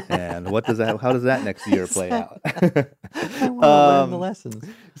 and how does that next year play out? I want to learn the lessons.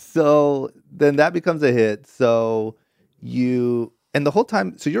 So then that becomes a hit. So and the whole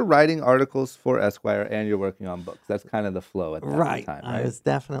time, so you're writing articles for Esquire and you're working on books. That's kind of the flow at that Right. time, I right? was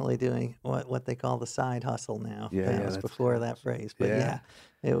definitely doing what they call the side hustle now. Yeah, That yeah, was that's before cool. that phrase. But Yeah.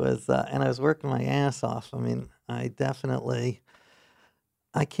 yeah, it was, and I was working my ass off. I mean, I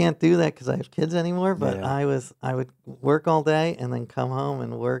can't do that because I have kids anymore, but Yeah. I would work all day and then come home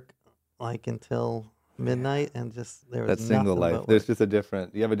and work like until midnight, and just there was That single nothing life. but There's work.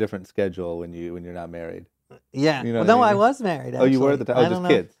 just you have a different schedule when you're not married. Yeah. You know Well, what I no, I mean? was married. Oh, you were at Actually. the time. I Oh, don't just know.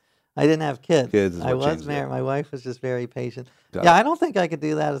 kids. I didn't have kids. Kids is I what was changed it. married. My wife was just very patient. Got Yeah, it. I don't think I could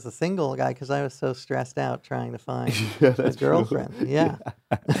do that as a single guy because I was so stressed out trying to find Yeah, a that's true. girlfriend. Yeah.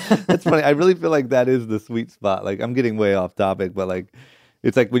 That's funny. I really feel like that is the sweet spot. Like, I'm getting way off topic, but like,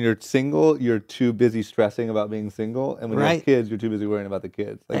 it's like when you're single, you're too busy stressing about being single, and when you have Right. kids, you're too busy worrying about the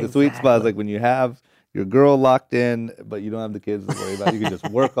kids. Like, the sweet spot is Exactly. like when you have your girl locked in, but you don't have the kids to worry about. You can just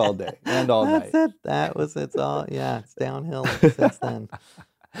work all day and all That's night. it. It's all, yeah, it's downhill since then.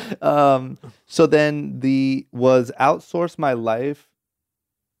 So then was Outsource My Life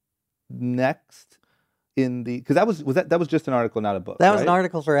next because that was just an article, not a book. That was an right?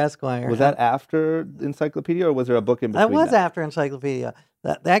 article for Esquire. Was that after Encyclopedia, or was there a book in That between? was after Encyclopedia.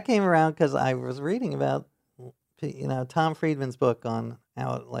 That came around because I was reading about, Tom Friedman's book on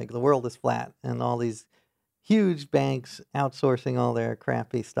how like the world is flat and all these huge banks outsourcing all their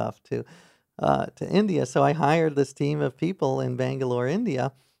crappy stuff to India. So I hired this team of people in Bangalore,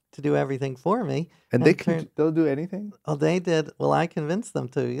 India, to do everything for me. And they'll do anything. Oh, they did. Well, I convinced them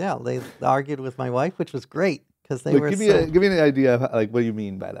to. Yeah, they argued with my wife, which was great because they Like, were give me an idea of like what do you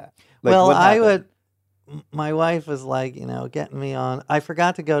mean by that? Like, well, what happened? My wife was like, getting me on. I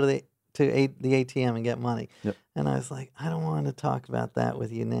forgot to go to the ATM and get money. Yep. And I was like, I don't want to talk about that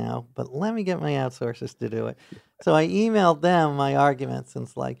with you now, but let me get my outsourcers to do it. So I emailed them my arguments, and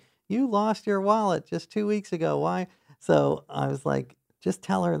it's like, you lost your wallet just 2 weeks ago. Why? So I was like, just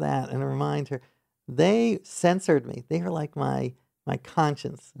tell her that and remind her. They censored me. They were like my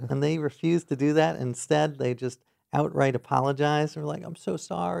conscience, and they refused to do that. Instead, they just outright apologized. They were like, I'm so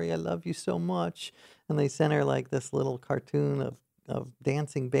sorry. I love you so much. And they sent her like this little cartoon of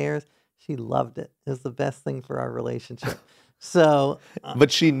dancing bears. She loved it. It was the best thing for our relationship. So,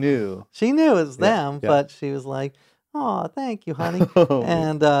 But she knew. she knew it was Yeah, them, yeah. but she was like, "Oh, thank you, honey." Oh,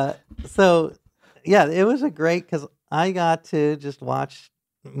 And so, yeah, it was a great because I got to just watch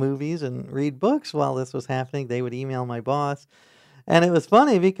movies and read books while this was happening. They would email my boss, and it was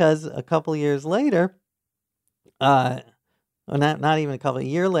funny because a couple years later, well, not even a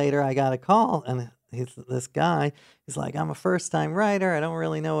year later, I got a call, and this guy. He's like, "I'm a first-time writer. I don't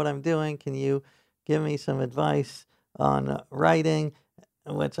really know what I'm doing. Can you give me some advice on writing?"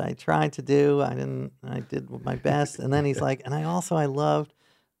 which I tried to do. I didn't. I did my best, and then he's like, and I loved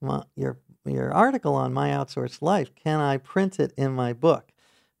your article on my outsourced life. Can I print it in my book?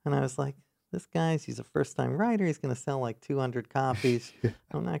 And I was like, he's a first time writer. He's going to sell like 200 copies.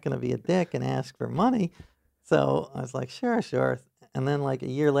 I'm not going to be a dick and ask for money. So I was like, sure, sure. And then like a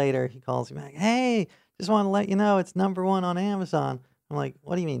year later, he calls me back. Hey, just want to let you know it's #1 on Amazon. I'm like,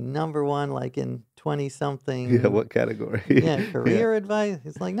 what do you mean #1? Like in 20 something? Yeah, what category? Yeah, career advice.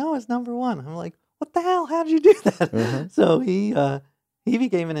 He's like, no, it's #1. I'm like, what the hell? How did you do that? So he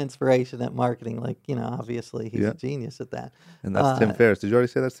became an inspiration at marketing. Like, obviously he's a genius at that. And that's Tim Ferriss. Did you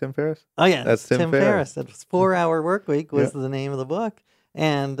already say that's Tim Ferriss? Oh yeah, that's Tim Ferriss. That was 4-Hour Workweek was the name of the book,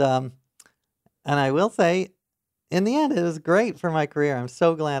 and I will say, in the end, it was great for my career. I'm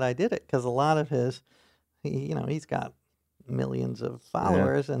so glad I did it because a lot of he's got millions of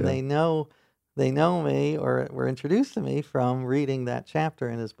followers, and they know me or were introduced to me from reading that chapter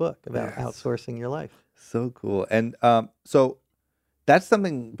in his book about outsourcing your life. So cool. And so that's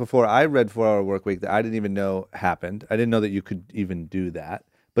something before I read 4-Hour Workweek that I didn't even know happened. I didn't know that you could even do that.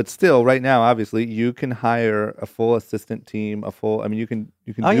 But still, right now, obviously, you can hire a full assistant team, you can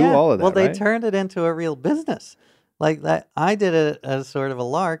do all of that. Well, they right? turned it into a real business. Like that, I did it as sort of a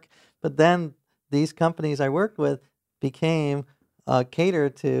lark, but then these companies I worked with became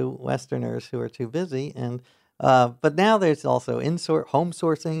catered to Westerners who are too busy, and but now there's also home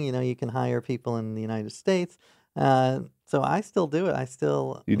sourcing. You can hire people in the United States. So I still do it. I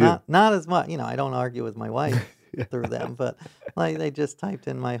still not as much. I don't argue with my wife through them, but like they just typed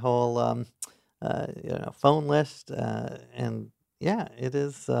in my whole phone list, and yeah, it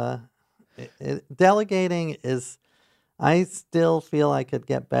is. Delegating is. I still feel I could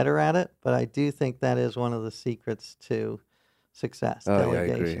get better at it, but I do think that is one of the secrets to success. Oh, delegation.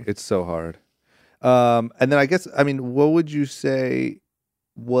 yeah, I agree. It's so hard. And then I guess, what would you say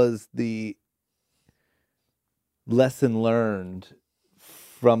was the lesson learned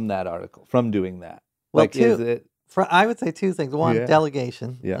from that article, from doing that? Well, I would say two things. One,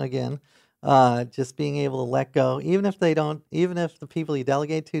 delegation. Yeah. Again, just being able to let go, even if the people you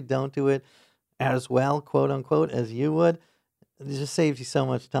delegate to don't do it as well, quote unquote, as you would, it just saves you so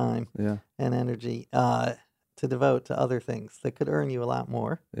much time and energy to devote to other things that could earn you a lot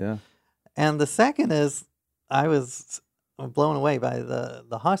more. Yeah. And the second is, I was blown away by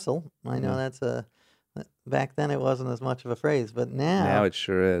the hustle. I know that's back then it wasn't as much of a phrase, but now it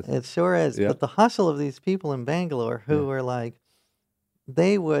sure is. It sure is. Yeah. But the hustle of these people in Bangalore who were like,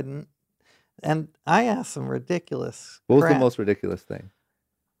 they wouldn't. And I asked some ridiculous. What was crap. the most ridiculous thing?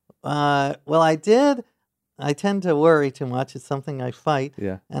 Well, I tend to worry too much. It's something I fight.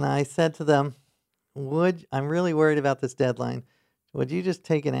 Yeah. And I said to them, I'm really worried about this deadline. Would you just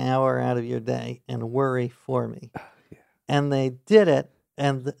take an hour out of your day and worry for me? And they did it.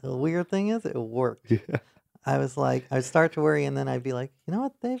 And the weird thing is, it worked. Yeah. I was like, I'd start to worry, and then I'd be like, you know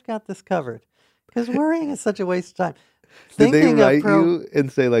what? They've got this covered. Because worrying is such a waste of time. Did they write you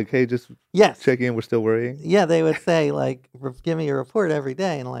and say, like, hey, just check in, we're still worrying? Yeah, they would say, like, give me a report every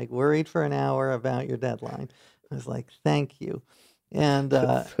day, and, like, worried for an hour about your deadline. I was like, thank you. And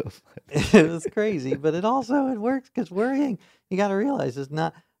it was crazy, but it works, because worrying, you got to realize, is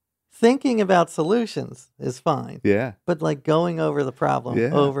not... Thinking about solutions is fine. Yeah. But like going over the problem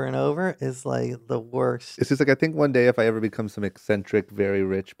over and over is like the worst. It's just like, I think one day if I ever become some eccentric, very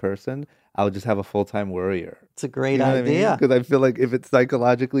rich person, I'll just have a full-time worrier. It's a great idea. Because I feel like if it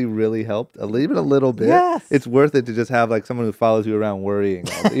psychologically really helped, even a little bit, it's worth it to just have like someone who follows you around worrying.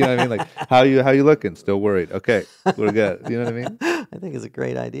 You know what I mean? Like, how you looking? Still worried. Okay, we're good. You know what I mean? I think it's a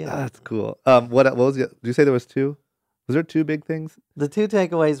great idea. That's cool. What was it? Did you say there was two? Was there two big things? The two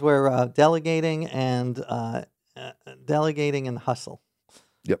takeaways were delegating and hustle.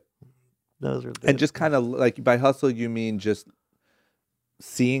 Yep. Those are and just kind of like by hustle, you mean just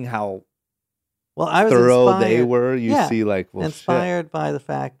seeing how I was thorough inspired. they were. You see, like, inspired by the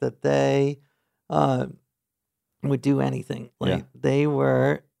fact that they would do anything. Like they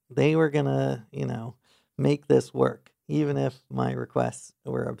were gonna, make this work, even if my requests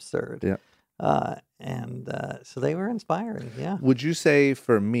were absurd. Yeah. So they were inspiring. Yeah. Would you say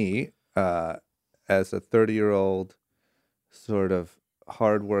for me, as a 30-year-old sort of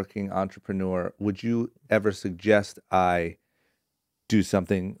hardworking entrepreneur, would you ever suggest I do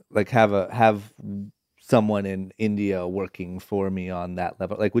something like have someone in India working for me on that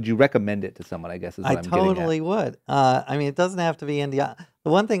level? Like, would you recommend it to someone? I guess is what I'm getting at. I totally would. It doesn't have to be India.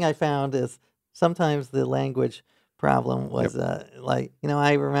 The one thing I found is sometimes the language problem was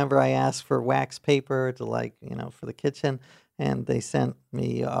I remember I asked for wax paper to for the kitchen, and they sent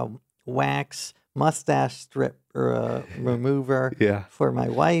me wax mustache strip remover Yeah. for my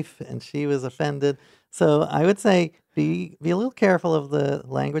wife, and she was offended. So I would say be a little careful of the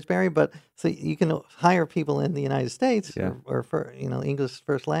language barrier, but so you can hire people in the United States Yeah. or for English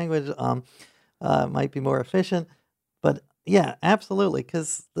first language might be more efficient. But yeah, absolutely,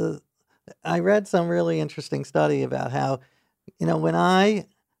 because I read some really interesting study about how when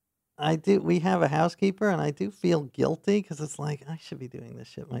we have a housekeeper, and I do feel guilty because it's like I should be doing this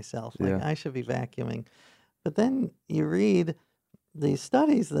shit myself. Like Yeah. I should be vacuuming. But then you read these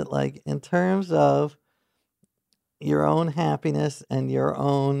studies that, like, in terms of your own happiness and your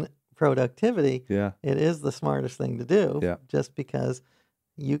own productivity, Yeah. it is the smartest thing to do. Yeah. Just because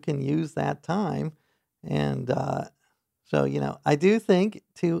you can use that time, and so I do think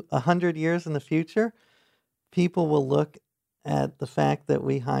to 100 years in the future, people will look at the fact that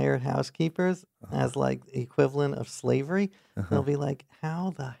we hired housekeepers as like the equivalent of slavery. They'll be like,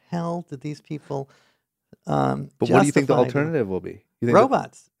 how the hell did these people But what do you think the justify doing alternative will be? You think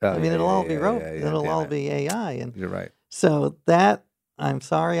robots? Oh, I mean, yeah, it'll yeah, all be yeah, yeah, yeah, it'll damn all it. be AI, and You're right. so that I'm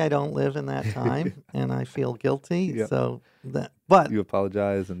sorry I don't live in that time, and I feel guilty. Yep. So that, but You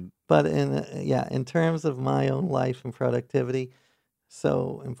apologize and in terms of my own life and productivity,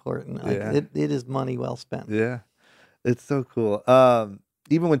 so important. Like Yeah. it is money well spent. yeah, it's so cool.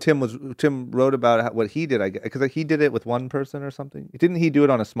 Even when Tim wrote about what he did, because he did it with one person or something. Didn't he do it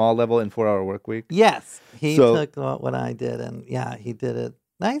on a small level in 4 Hour Work Week? Yes, he So- took what I did, and yeah, he did it.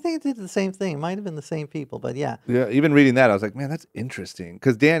 I think he did the same thing. It might have been the same people, but yeah. Yeah, even reading that, I was like, man, that's interesting.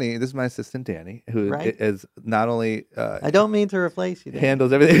 Because Danny, this is my assistant Danny, who Right. is not only I don't mean to replace you, Dan.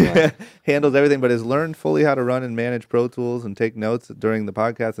 handles everything, Yeah. handles everything, but has learned fully how to run and manage Pro Tools and take notes during the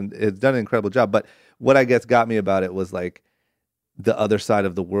podcast, and has done an incredible job. But what I guess got me about it was like the other side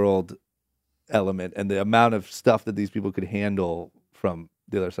of the world element and the amount of stuff that these people could handle from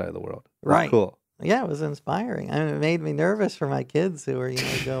the other side of the world. It was Right. cool. Yeah, it was inspiring. I mean, it made me nervous for my kids who are,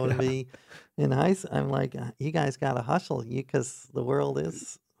 going to be in high school. I'm like, you guys got to hustle, because the world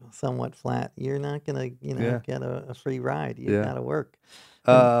is somewhat flat. You're not going to, Yeah. get a free ride. You Yeah. got to work.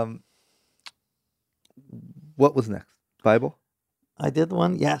 What was next? Bible? I did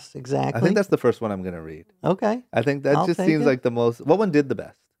one. Yes, I exactly. think that's the first one I'm going to read. Okay. I think that I'll just take seems it. like the most. What one did the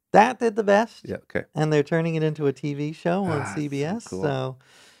best? That did the best. Yeah. Okay. And they're turning it into a TV show on Ah, so CBS. cool. So,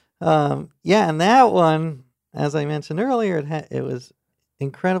 yeah, and that one, as I mentioned earlier, it was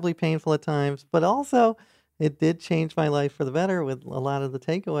incredibly painful at times, but also it did change my life for the better with a lot of the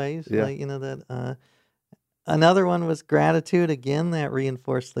takeaways. Yeah. Like, that another one was gratitude. Again, that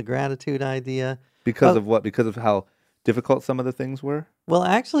reinforced the gratitude idea. Because Oh. of what? Because of how difficult some of the things were? Well,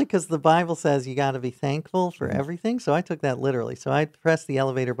 actually, because the Bible says you got to be thankful for Mhm. everything. So I took that literally. So I'd press the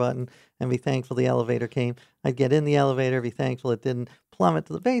elevator button and be thankful the elevator came. I'd get in the elevator, be thankful it didn't plummet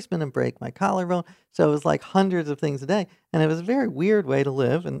to the basement and break my collarbone. So it was like hundreds of things a day. And it was a very weird way to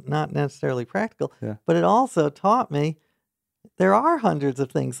live and not necessarily practical. Yeah. But it also taught me there are hundreds of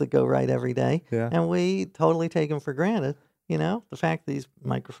things that go right every day. Yeah. And we totally take them for granted. The fact these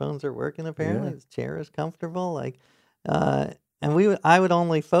microphones are working, apparently, Yeah. this chair is comfortable. Like, and I would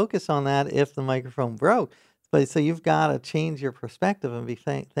only focus on that if the microphone broke. But so you've got to change your perspective and be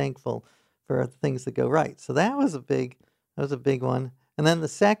thankful for things that go right. So that was a big one. And then the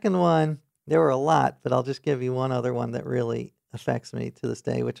second one, there were a lot, but I'll just give you one other one that really affects me to this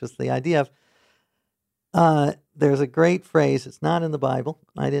day, which was the idea of there's a great phrase. It's not in the Bible.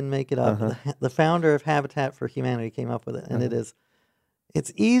 I didn't make it up. The founder of Habitat for Humanity came up with it, and it is,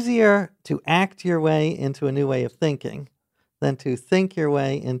 it's easier to act your way into a new way of thinking than to think your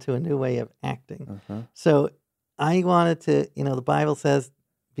way into a new way of acting. So I wanted to, the Bible says,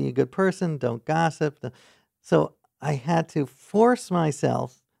 be a good person, don't gossip. So I had to force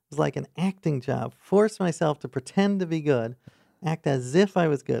myself, it was like an acting job, force myself to pretend to be good, act as if I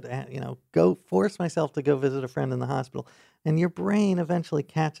was good, go force myself to go visit a friend in the hospital. And your brain eventually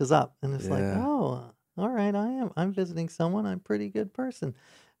catches up, and it's like, Yeah. oh, all right, I'm visiting someone, I'm a pretty good person.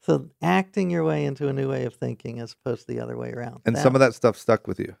 So acting your way into a new way of thinking as opposed to the other way around. And some of that stuff stuck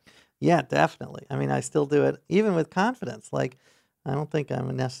with you. Yeah, definitely. I mean, I still do it even with confidence. Like, I don't think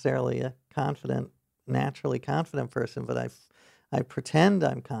I'm necessarily a naturally confident person, but I pretend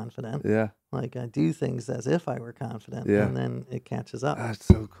I'm confident. Yeah. Like, I do things as if I were confident, Yeah. and then it catches up. That's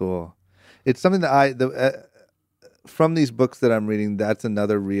so cool. It's something that from these books that I'm reading, that's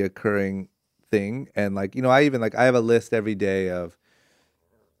another reoccurring thing. And like, I have a list every day of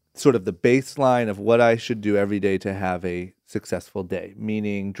sort of the baseline of what I should do every day to have a successful day,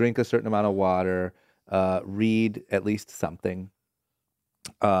 meaning drink a certain amount of water, read at least something,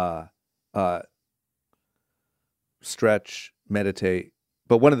 stretch, meditate,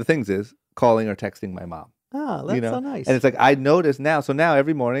 But one of the things is calling or texting my mom. Oh, that's so nice. And it's like I notice now. So now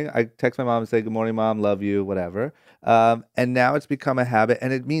every morning I text my mom and say, "Good morning, mom. Love you. Whatever." And now it's become a habit,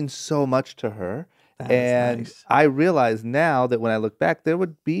 and it means so much to her. That is And nice. I realize now that when I look back, there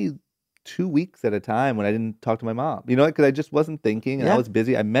would be 2 weeks at a time when I didn't talk to my mom. Because I just wasn't thinking, and I Yeah. was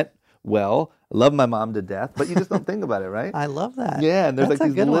busy. I meant well. I love my mom to death, but you just don't think about it, right? I love that. Yeah, and there's That's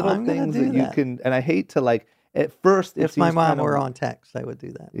like a these good one. little I'm gonna things do that you that. can. And I hate to like. At first, it If my seems mom kind of were on text, I would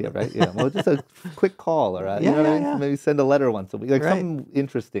do that. yeah, right. Yeah. Well, just a quick call, or you Yeah, know what I yeah, mean? yeah. Maybe send a letter once a week, like Right. something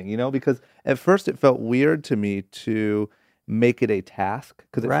interesting, because at first it felt weird to me to make it a task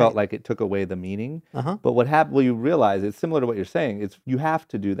because it felt Right. like it took away the meaning. Uh-huh. But what happened? Well, you realize it's similar to what you're saying. It's you have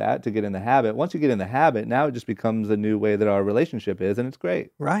to do that to get in the habit. Once you get in the habit, now it just becomes a new way that our relationship is, and it's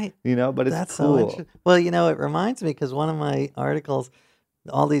great. Right. But it's That's so cool. interesting. Well, it reminds me because one of my articles,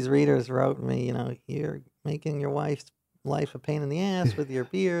 all these readers wrote me, you're making your wife's life a pain in the ass with your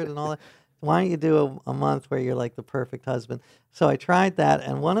beard and all that. Why don't you do a month where you're like the perfect husband? So I tried that,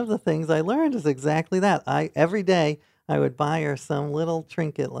 and one of the things I learned is exactly that. Every day I would buy her some little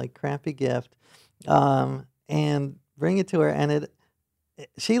trinket, like crappy gift, and bring it to her, and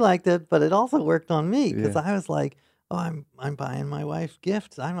she liked it, but it also worked on me because Yeah. I was like, oh, I'm buying my wife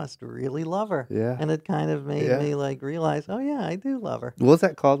gifts. I must really love her. Yeah. And it kind of made Yeah. me like realize, oh yeah, I do love her. What was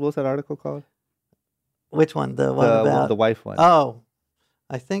that called? What was that article called? Which one? The one The about the wife one. Oh,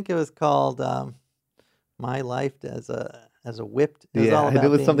 I think it was called "My Life as a Whipped." It was all Yeah, about it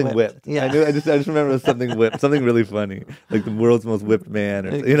was being something whipped. Yeah, I knew. I just remember it was something whipped, something really funny, like the world's most whipped man, or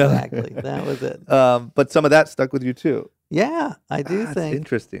exactly. That was it. But some of that stuck with you too. Yeah, I do That's think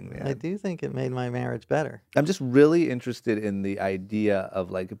interesting, man. I do think it made my marriage better. I'm just really interested in the idea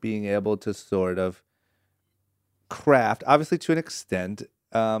of like being able to sort of craft, obviously to an extent,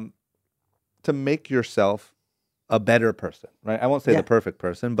 to make yourself a better person, right? I won't say Yeah. the perfect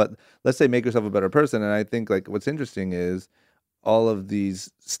person, but let's say make yourself a better person. And I think like what's interesting is all of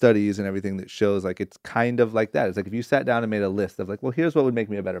these studies and everything that shows like it's kind of like that. It's like if you sat down and made a list of like, well, here's what would make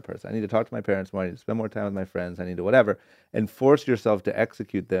me a better person. I need to talk to my parents more. I need to spend more time with my friends. I need to whatever, and force yourself to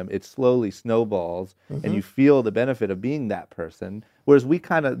execute them. It slowly snowballs, and you feel the benefit of being that person. Whereas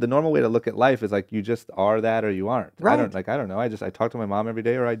the normal way to look at life is like you just are that or you aren't. Right. I don't know. I talk to my mom every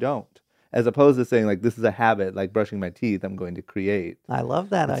day or I don't. As opposed to saying like this is a habit, like brushing my teeth, I'm going to create. I love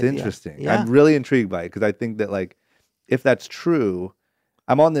that It's idea. interesting. Yeah. I'm really intrigued by it because I think that like if that's true,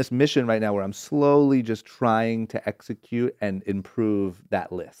 I'm on this mission right now where I'm slowly just trying to execute and improve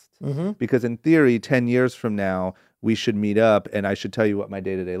that list. Because in theory, 10 years from now, we should meet up and I should tell you what my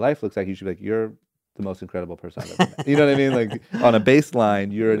day-to-day life looks like. You should be like, you're the most incredible person I've ever met. You know what I mean? Like on a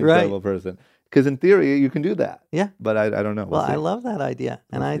baseline, you're an Right. incredible person. Because in theory, you can do that. Yeah. But I don't know. Well, see. I love that idea,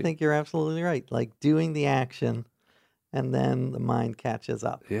 and We'll I see. think you're absolutely right. Like doing the action, and then the mind catches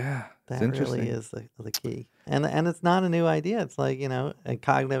up. Yeah. It's That interesting. really is the key. And it's not a new idea. It's like, in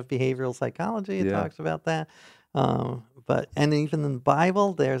cognitive behavioral psychology, it Yeah. talks about that. And even in the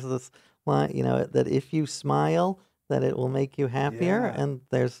Bible, there's this line, that if you smile, that it will make you happier. Yeah. And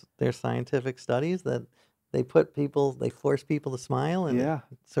there's scientific studies that they force people to smile, and Yeah.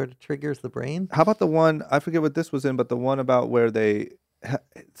 it sort of triggers the brain. How about the one, I forget what this was in, but the one about where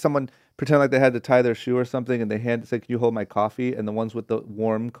someone pretend like they had to tie their shoe or something and they say, can you hold my coffee? And the ones with the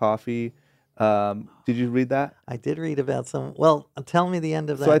warm coffee, did you read that? I did read about some. Well, tell me the end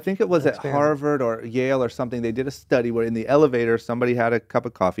of that. So I think it was at experiment. Harvard or Yale or something. They did a study where in the elevator, somebody had a cup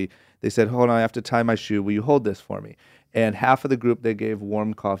of coffee. They said, hold on, I have to tie my shoe. Will you hold this for me? And half of the group, they gave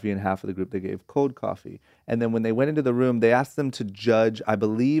warm coffee, and half of the group, they gave cold coffee. And then when they went into the room, they asked them to judge, I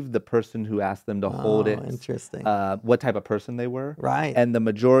believe, the person who asked them to hold Oh, it, interesting. what type of person they were. Right. And the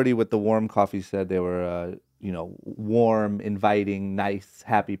majority with the warm coffee said they were, warm, inviting, nice,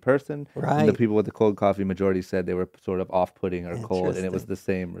 happy person. And the Right. people with the cold coffee, majority said they were sort of off-putting or cold, and it was Interesting. the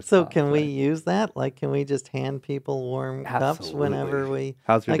same response. So can we right? use that? Like, can we just hand people warm cups whenever Absolutely. we?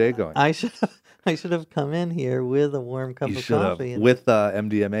 How's your like, day going? I should have come in here with a warm cup You of should have, coffee. and- with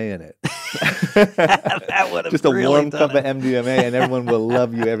MDMA in it. That would have Just a really warm done cup it. of MDMA, and everyone will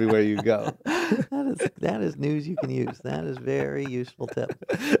love you everywhere you go. That is news you can use. That is very useful tip.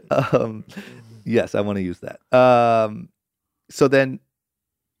 Yes, I want to use that. So then,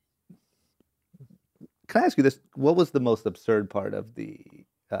 can I ask you this? What was the most absurd part of the?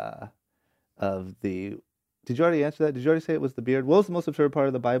 Did you already answer that? Did you already say it was the beard? What was the most absurd part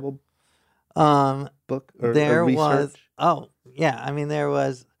of the Bible book or There research? was. Oh yeah, I mean there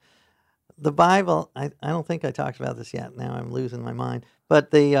was. The Bible. I don't think I talked about this yet. Now I'm losing my mind.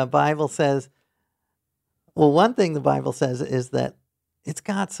 But the Bible says. Well, one thing the Bible says is that it's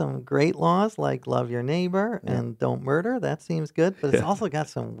got some great laws like love your neighbor and don't murder. That seems good. But it's also got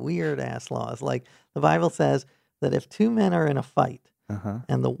some weird ass laws. Like the Bible says that if two men are in a fight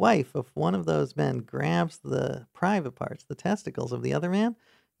and the wife of one of those men grabs the private parts, the testicles of the other man,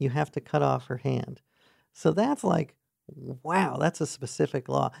 you have to cut off her hand. So that's like, wow, that's a specific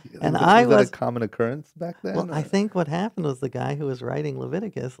law. And I was that was a common occurrence back then? well, I think what happened was the guy who was writing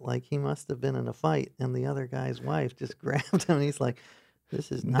Leviticus, like he must have been in a fight, and the other guy's wife just grabbed him, and he's like,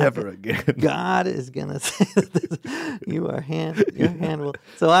 "This is not Never again. God is gonna say this. Your hand will."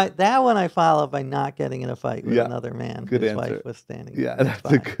 So that one I follow by not getting in a fight with another man. Good His answer. wife was standing. Yeah, there. that's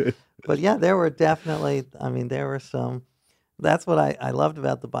Fine. a good. But yeah, there were definitely. I mean, there were some. That's what I loved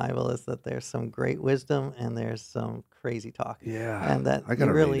about the Bible is that there's some great wisdom and there's some crazy talk. Yeah, And that I you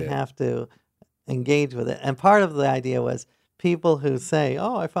gotta really read it. have to engage with it. And part of the idea was people who say,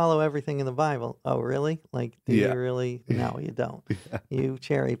 "Oh, I follow everything in the Bible." Oh, really? Like, do Yeah. you really? No, you don't. You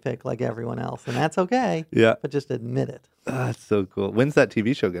cherry pick like everyone else, and that's okay. Yeah, But just admit it. that's so cool. When's that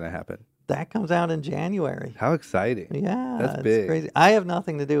TV show gonna happen? That comes out in January. How exciting! Yeah, That's it's big. crazy. I have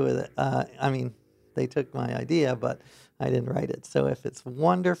nothing to do with it. I mean, they took my idea, but I didn't write it. So if it's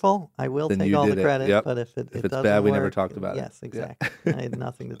wonderful, I will Then take you all the did it. credit. Yep. But if it's doesn't bad, we never work, talked about it. yes, Yeah. exactly. I had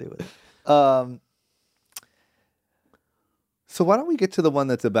nothing to do with it. So why don't we get to the one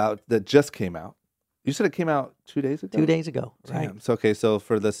that just came out? You said it came out 2 days ago. 2 days ago, right? Damn. So okay. So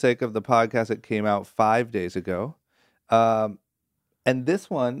for the sake of the podcast, it came out 5 days ago. And this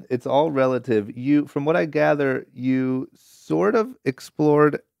one, it's all relative. From what I gather, you sort of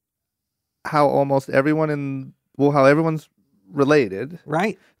explored how almost everyone how everyone's related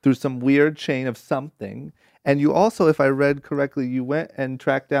Right. through some weird chain of something. And you also, if I read correctly, you went and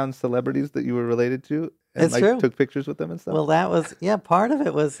tracked down celebrities that you were related to and It's true. took pictures with them and stuff. Well, that was, part of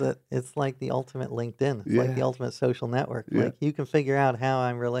it was that it's like the ultimate LinkedIn. It's like the Yeah. ultimate social network. Yeah. Like you can figure out how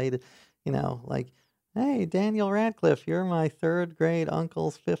I'm related, like, hey, Daniel Radcliffe, you're my third grade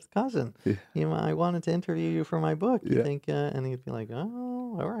uncle's fifth cousin. Yeah. I wanted to interview you for my book. You Yeah. think, and he'd be like,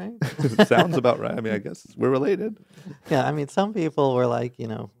 oh, all right. Sounds about right. I mean, I guess we're related. Yeah, I mean, some people were like, you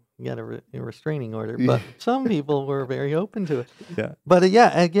got a restraining order, but some people were very open to it. Yeah. But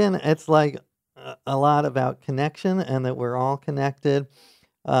yeah, again, it's like a lot about connection and that we're all connected.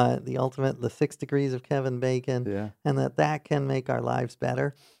 The 6 degrees of Kevin Bacon, Yeah. and that can make our lives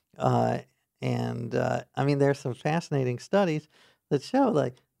better. I mean, there's some fascinating studies that show,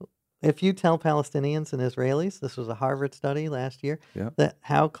 like, if you tell Palestinians and Israelis, this was a Harvard study last year, Yeah. that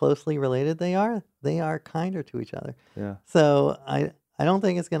how closely related they are kinder to each other. Yeah. So I don't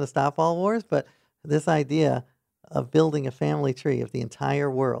think it's going to stop all wars, but this idea of building a family tree of the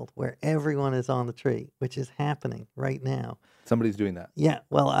entire world where everyone is on the tree, which is happening right now. Somebody's doing that. Yeah,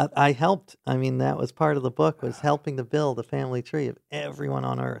 well, I helped. I mean, that was part of the book, was helping to build a family tree of everyone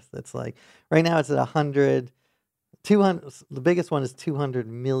on Earth. It's like, right now it's at 100, 200, the biggest one is 200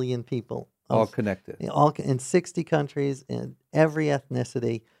 million people. All connected. All in 60 countries, in every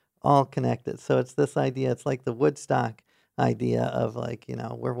ethnicity, all connected. So it's this idea, it's like the Woodstock idea of like,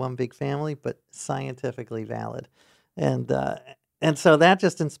 we're one big family, but scientifically valid. And so that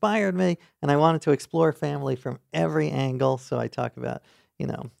just inspired me, and I wanted to explore family from every angle. So I talk about,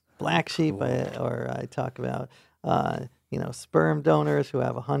 black sheep, or I talk about, sperm donors who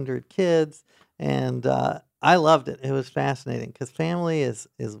have 100 kids, and I loved it. It was fascinating because family is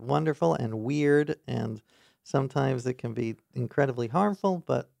wonderful and weird, and sometimes it can be incredibly harmful.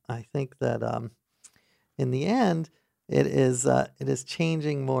 But I think that in the end, it is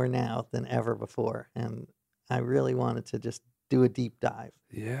changing more now than ever before, and I really wanted to just do a deep dive.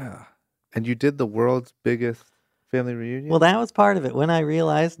 Yeah. And you did the world's biggest family reunion? Well, that was part of it. When I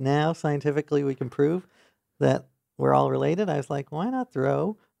realized now scientifically we can prove that we're all related, I was like, why not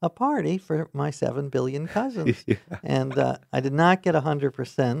throw a party for my 7 billion cousins? Yeah. And I did not get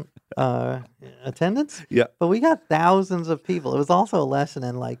 100% attendance, Yeah. but we got thousands of people. It was also a lesson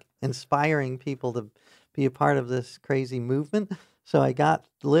in like inspiring people to be a part of this crazy movement. So I got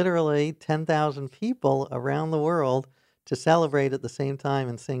literally 10,000 people around the world to celebrate at the same time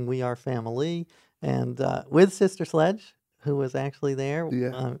and sing "We Are Family," and with Sister Sledge, who was actually there.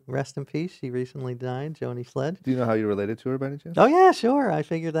 Yeah. Rest in peace. She recently died, Joni Sledge. Do you know how you're related to her by any chance? Oh yeah, sure. I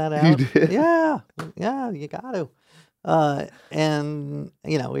figured that out. You did? Yeah, you got to. And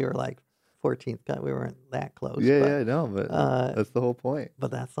we were like 14th. We weren't that close. Yeah, but, yeah, I know, but that's the whole point.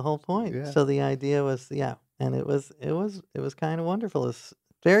 But that's the whole point. Yeah. So the idea was, and it was kind of wonderful. It's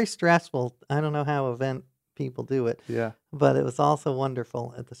very stressful. I don't know how event people do it, Yeah. but it was also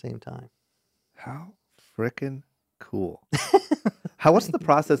wonderful at the same time. How freaking cool. What's the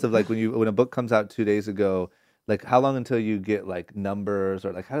process of like when a book comes out 2 days ago, Like, how long until you get like numbers,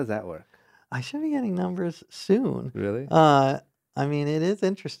 or like, how does that work? I should be getting numbers soon. Really? I mean, it is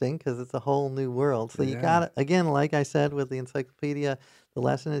interesting because it's a whole new world. So you Yeah. got to, again, like I said with the encyclopedia, the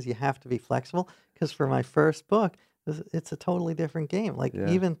lesson is you have to be flexible. Because for my first book, it's a totally different game. Like Yeah.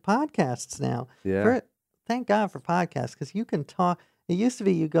 even podcasts now. Yeah. Thank God for podcasts because you can talk. It used to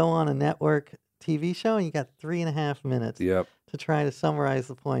be you go on a network TV show and you got 3.5 minutes Yep. to try to summarize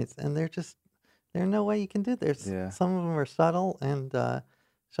the points, and there's no way you can do. Yeah. Some of them are subtle, and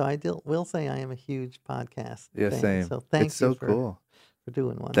so will say I am a huge podcast Yeah, fan. same. So thank It's you so cool. for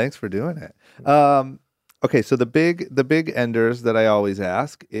doing one. Thanks for doing it. Okay, so the big enders that I always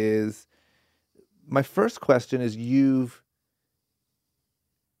ask is, my first question is, you've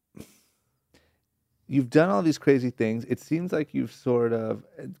done all these crazy things. It seems like you've sort of,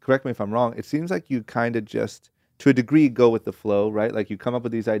 correct me if I'm wrong, it seems like you kind of just, to a degree, go with the flow, right? Like you come up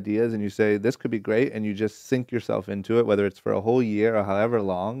with these ideas and you say, this could be great, and you just sink yourself into it, whether it's for a whole year or however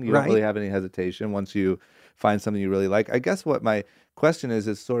long. You don't really Right. have any hesitation once you find something you really like. I guess what my question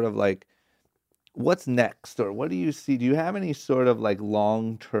is sort of like, what's next, or what do you see? Do you have any sort of like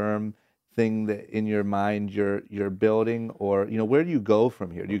long-term thing that in your mind you're building, or where do you go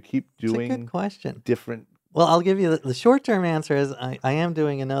from here? Do you keep It's a good doing question. different? Well, I'll give you the short-term answer is I am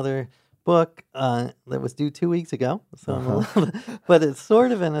doing another book that was due 2 weeks ago, so I'm a little, but it's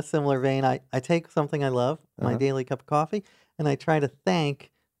sort of in a similar vein. I take something I love, my daily cup of coffee, and I try to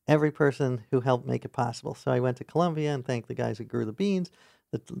thank every person who helped make it possible. So I went to Colombia and thanked the guys who grew the beans,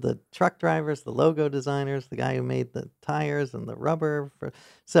 the truck drivers, the logo designers, the guy who made the tires and the rubber.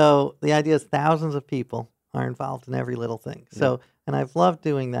 So the idea is thousands of people are involved in every little thing. So, and I've loved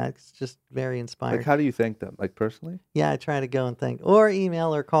doing that. It's just very inspiring. Like, how do you thank them? Like, personally? Yeah, I try to go and thank, or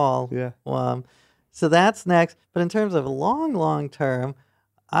email or call. Yeah. So that's next. But in terms of long term,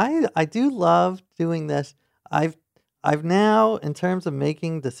 I do love doing this. I've now, in terms of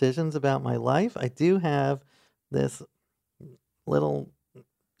making decisions about my life, I do have this little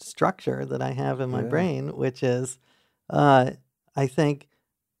structure that I have in my Yeah. brain, which is, I think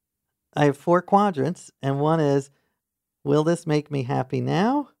I have 4 quadrants, and one is, will this make me happy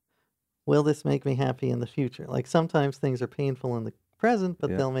now? Will this make me happy in the future? Like sometimes things are painful in the present,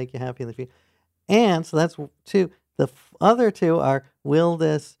 but Yeah. they'll make you happy in the future. And so that's 2. The other 2 are, will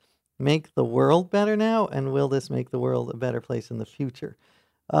this make the world better now? And will this make the world a better place in the future?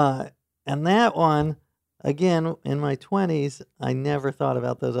 And that one, again, in my 20s, I never thought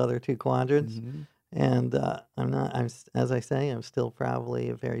about those other 2 quadrants. Mhm. And as I say, I'm still probably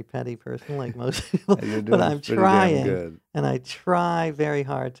a very petty person like most people, You're but doing I'm pretty damn trying. good. And I try very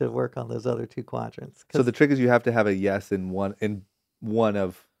hard to work on those other 2 quadrants. So the trick is you have to have a yes in one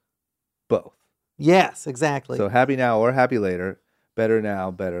of both. Yes, exactly. So happy now or happy later, better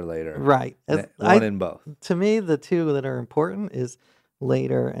now, better later. Right. One in both. To me, the 2 that are important is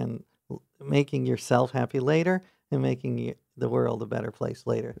later and making yourself happy later, and making the world a better place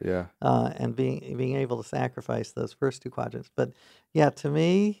later. Yeah. And being able to sacrifice those first 2 quadrants. But yeah, to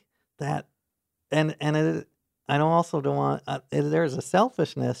me, that I don't want. There's a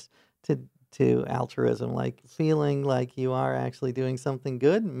selfishness to altruism, like feeling like you are actually doing something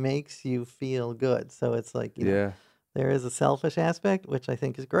good makes you feel good. So it's like Yeah. there is a selfish aspect, which I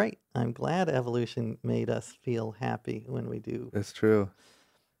think is great. I'm glad evolution made us feel happy when we do. That's true.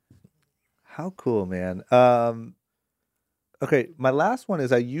 How cool, man. Okay, my last one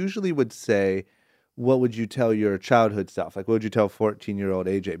is, I usually would say, what would you tell your childhood self? Like, what would you tell 14-year-old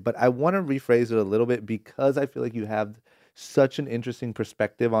AJ? But I want to rephrase it a little bit, because I feel like you have such an interesting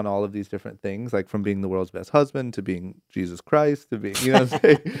perspective on all of these different things, like from being the world's best husband to being Jesus Christ to being, what I'm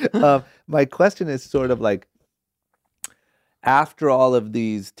saying? My question is sort of like, after all of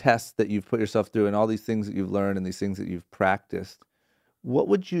these tests that you've put yourself through and all these things that you've learned and these things that you've practiced, what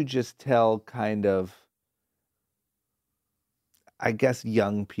would you just tell kind of, I guess,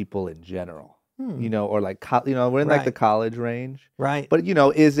 young people in general, or like, we're in like the Right. college range, Right. but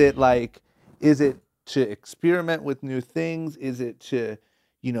is it to experiment with new things? Is it to,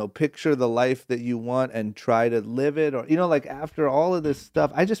 picture the life that you want and try to live it? Or, like, after all of this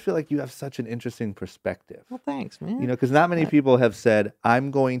stuff, I just feel like you have such an interesting perspective, Well, thanks, man. because not many people have said,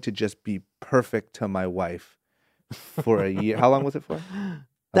 I'm going to just be perfect to my wife for a year. How long was it for?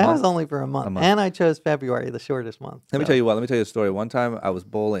 That was only for a month. month. And I chose February, the shortest month. Let me so- tell you what. Let me tell you a story. One time I was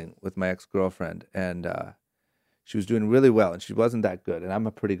bowling with my ex-girlfriend, and she was doing really well, and she wasn't that good. And I'm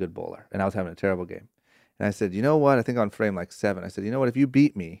a pretty good bowler, and I was having a terrible game. And I said, you know what? I think on frame like 7. I said, you know what? If you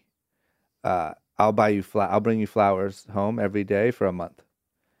beat me, I'll buy you I'll bring you flowers home every day for a month.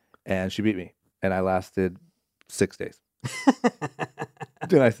 And she beat me, and I lasted 6 days.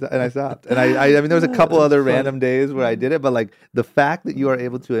 stopped and I stopped. And I mean, there was a couple That's other funny. random days where I did it, but like the fact that you are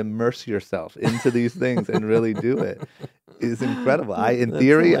able to immerse yourself into these things and really do it is incredible. In That's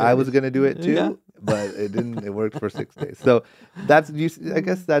theory, I was hilarious. going to do it too, Yeah. but it didn't. It worked for 6 days. So I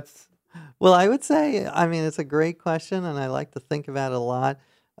guess that's, Well, I would say, I mean, it's a great question, and I like to think about it a lot.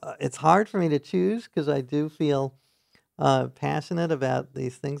 It's hard for me to choose because I do feel passionate about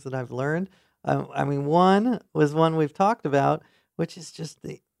these things that I've learned. I mean, one was one we've talked about, which is just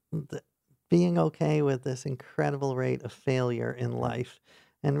the being okay with this incredible rate of failure in life,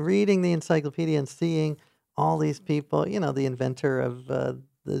 and reading the encyclopedia and seeing all these people. You know, the inventor of the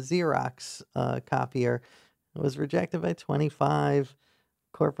Xerox copier was rejected by 25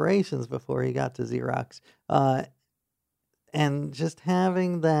 corporations before he got to Xerox. And just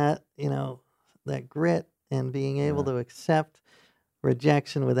having that, that grit and being able Yeah. to accept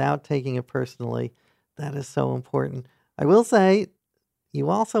rejection without taking it personally, that is so important. I will say, you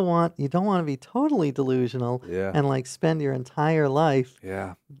don't want to be totally delusional yeah, and like spend your entire life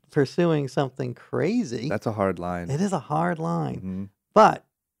yeah. pursuing something crazy. That's a hard line. It is a hard line. Mhm. But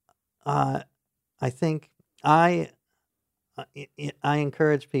I think I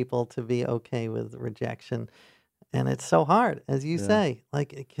encourage people to be okay with rejection, and it's so hard, as you Yeah. say, like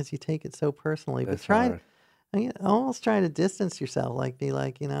because you take it so personally. That's but hard. almost try to distance yourself, like be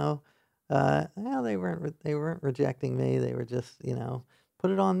like, well, they weren't rejecting me. They were just, put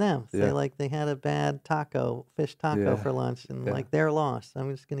it on them. Say Yeah. like they had a bad fish taco Yeah. for lunch, and Yeah. like they're lost.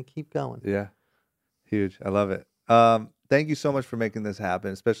 I'm just gonna keep going. Yeah. Huge. I love it. Thank you so much for making this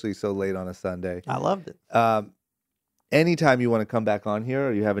happen, especially so late on a Sunday. I loved it. Anytime you want to come back on here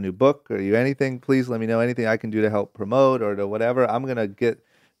or you have a new book or you anything, please let me know. Anything I can do to help promote or to whatever. I'm gonna get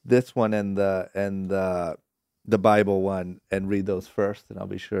this one and the Bible one and read those first, and I'll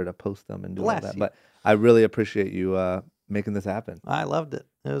be sure to post them and do all Bless that. you. But I really appreciate you making this happen. I loved it.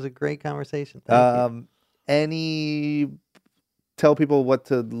 It was a great conversation. Thank you. Tell people what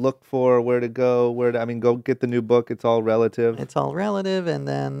to look for, where to go, go get the new book. It's all relative. It's all relative. And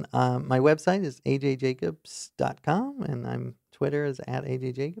then my website is ajjacobs.com, and Twitter is at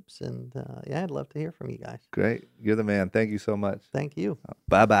ajjacobs. And I'd love to hear from you guys. Great. You're the man. Thank you so much. Thank you.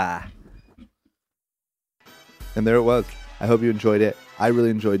 Bye-bye. And there it was. I hope you enjoyed it. I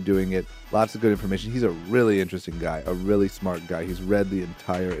really enjoyed doing it. Lots of good information. He's a really interesting guy, a really smart guy. He's read the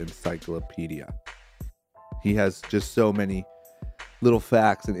entire encyclopedia. He has just so many little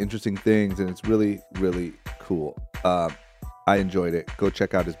facts and interesting things, and it's really, really cool. I enjoyed it. Go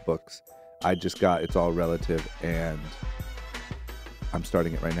check out his books. I just got It's All Relative, and I'm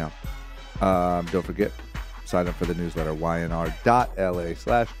starting it right now. Don't forget, sign up for the newsletter,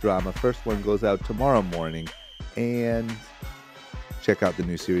 ynr.la/drama. First one goes out tomorrow morning. And check out the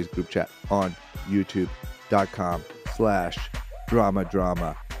new series group chat on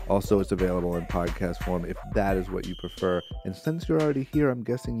youtube.com/drama. Also, it's available in podcast form if that is what you prefer. And since you're already here, I'm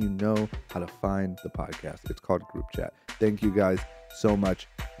guessing you know how to find the podcast. It's called Group Chat. Thank you guys so much.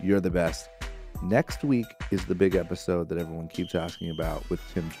 You're the best. Next week is the big episode that everyone keeps asking about with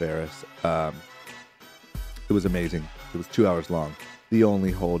Tim Ferriss. It was amazing. It was 2 hours long. The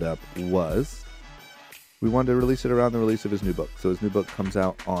only holdup was we wanted to release it around the release of his new book. So his new book comes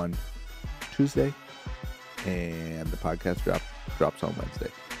out on Tuesday, and the podcast drops on Wednesday.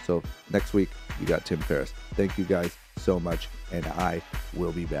 So next week, you got Tim Ferriss. Thank you guys so much, and I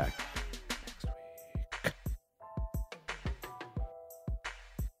will be back.